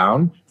would sit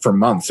down for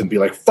months and be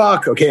like,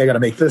 fuck, okay, I got to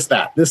make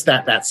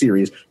that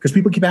series. Because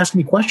people keep asking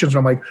me questions. And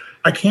I'm like,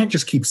 I can't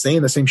just keep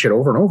saying the same shit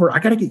over and over. I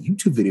got to get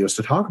YouTube videos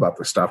to talk about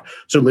this stuff.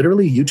 So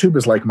literally YouTube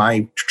is like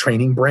my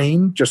training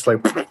brain, just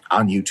like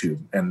on YouTube.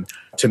 And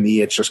to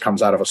me, it just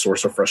comes out of a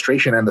source of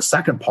frustration. And the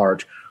second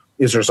part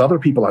is there's other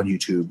people on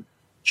YouTube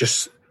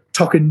just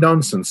talking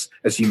nonsense,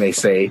 as you may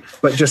say,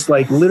 but just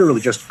like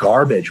literally just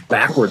garbage,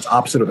 backwards,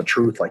 opposite of the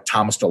truth, like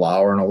Thomas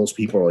DeLauer and all those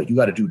people are like, you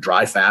got to do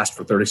dry fast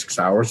for 36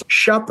 hours.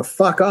 Shut the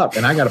fuck up.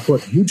 And I got to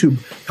put YouTube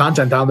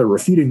content down there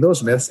refuting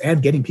those myths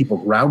and getting people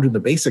grounded in the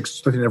basics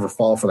so they never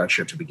fall for that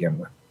shit to begin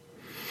with.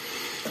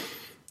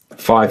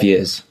 5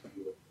 years.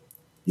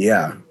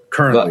 Yeah,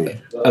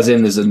 currently. But, as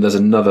in, there's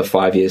another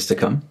 5 years to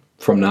come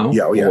from now?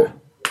 Yeah, yeah.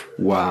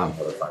 Wow.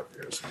 Another 5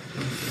 years.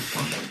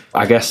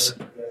 I guess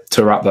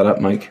to wrap that up,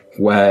 Mike,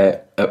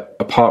 where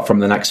apart from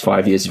the next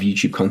 5 years of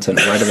YouTube content,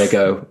 where do they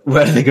go?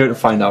 Where do they go to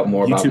find out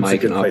more about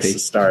Mike and RP? YouTube's a good place to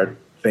start.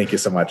 Thank you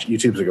so much.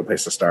 YouTube's a good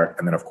place to start.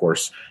 And then, of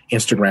course,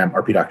 Instagram,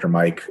 RP Dr.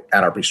 Mike,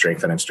 at RP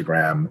Strength on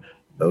Instagram.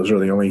 Those are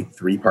the only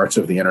 3 parts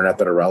of the internet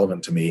that are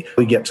relevant to me.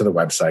 We get to the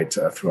website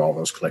through all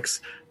those clicks.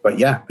 But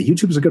yeah,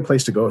 YouTube is a good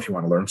place to go if you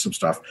want to learn some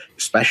stuff,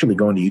 especially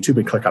go into YouTube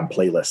and click on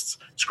playlists.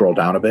 Scroll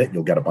down a bit,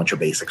 you'll get a bunch of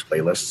basics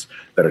playlists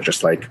that are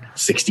just like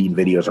 16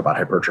 videos about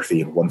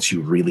hypertrophy. And once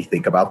you really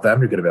think about them,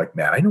 you're going to be like,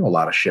 man, I know a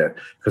lot of shit.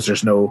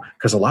 Because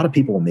a lot of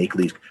people make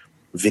these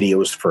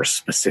videos for a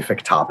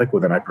specific topic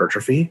within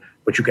hypertrophy,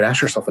 but you can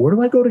ask yourself, where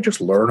do I go to just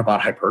learn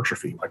about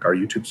hypertrophy? Like, our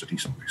YouTube's a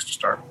decent place to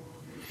start.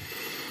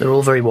 They're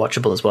all very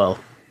watchable as well.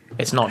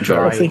 It's not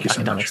dry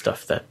academic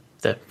stuff.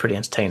 They're pretty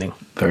entertaining.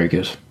 Very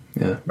good.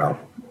 Yeah. Well,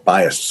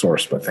 biased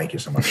source, but thank you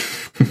so much.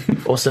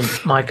 Awesome.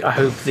 Mike, I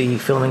hope the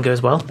filming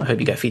goes well. I hope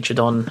you get featured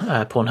on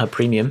Pornhub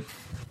Premium.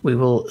 We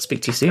will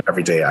speak to you soon.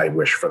 Every day I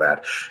wish for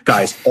that.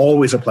 Guys,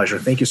 always a pleasure.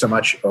 Thank you so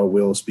much.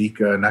 We'll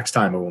speak next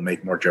time, and we'll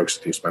make more jokes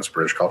at the expense of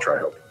British culture, I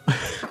hope.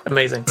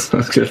 Amazing.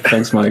 That's good.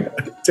 Thanks, Mike.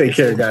 Take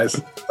care, guys.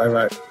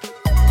 Bye-bye.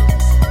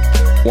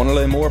 Want to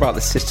learn more about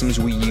the systems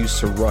we use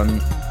to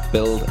run,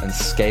 build, and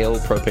scale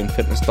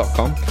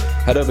propanefitness.com?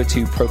 Head over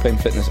to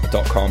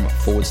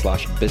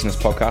propanefitness.com/business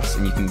podcast,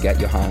 and you can get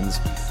your hands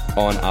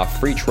on our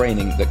free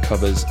training that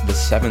covers the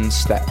 7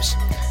 steps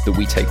that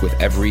we take with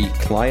every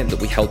client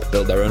that we help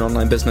build their own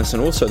online business,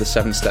 and also the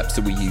 7 steps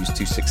that we use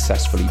to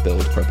successfully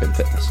build Propane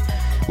Fitness.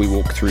 We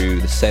walk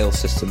through the sales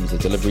systems, the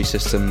delivery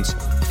systems,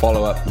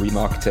 follow-up,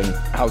 remarketing,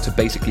 how to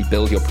basically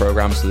build your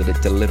program so that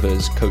it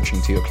delivers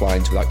coaching to your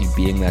clients without you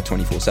being there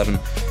 24/7.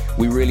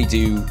 We really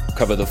do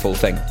cover the full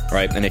thing,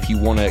 right? And if you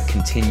want to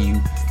continue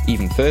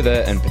even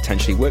further and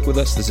potentially work with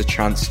us, there's a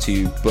chance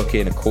to book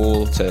in a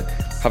call to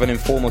have an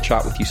informal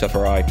chat with Yusuf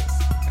or I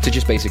to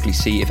just basically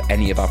see if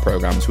any of our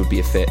programs would be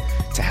a fit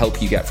to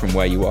help you get from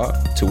where you are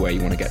to where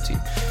you want to get to.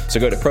 So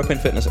go to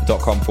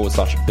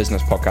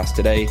propanefitness.com/business podcast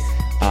today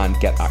and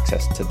get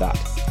access to that.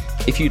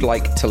 If you'd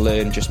like to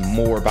learn just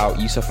more about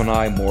Yusuf and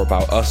I, more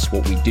about us,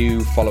 what we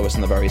do, follow us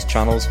on the various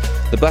channels,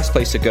 the best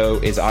place to go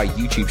is our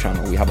YouTube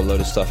channel. We have a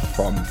load of stuff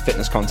from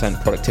fitness content,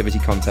 productivity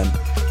content,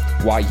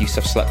 why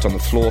Yusuf slept on the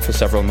floor for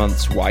several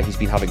months, why he's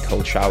been having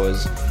cold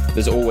showers.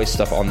 There's always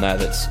stuff on there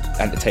that's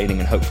entertaining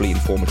and hopefully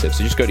informative.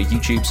 So just go to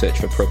YouTube, search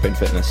for Propane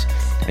Fitness,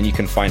 and you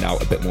can find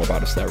out a bit more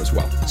about us there as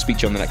well. Speak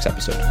to you on the next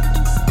episode.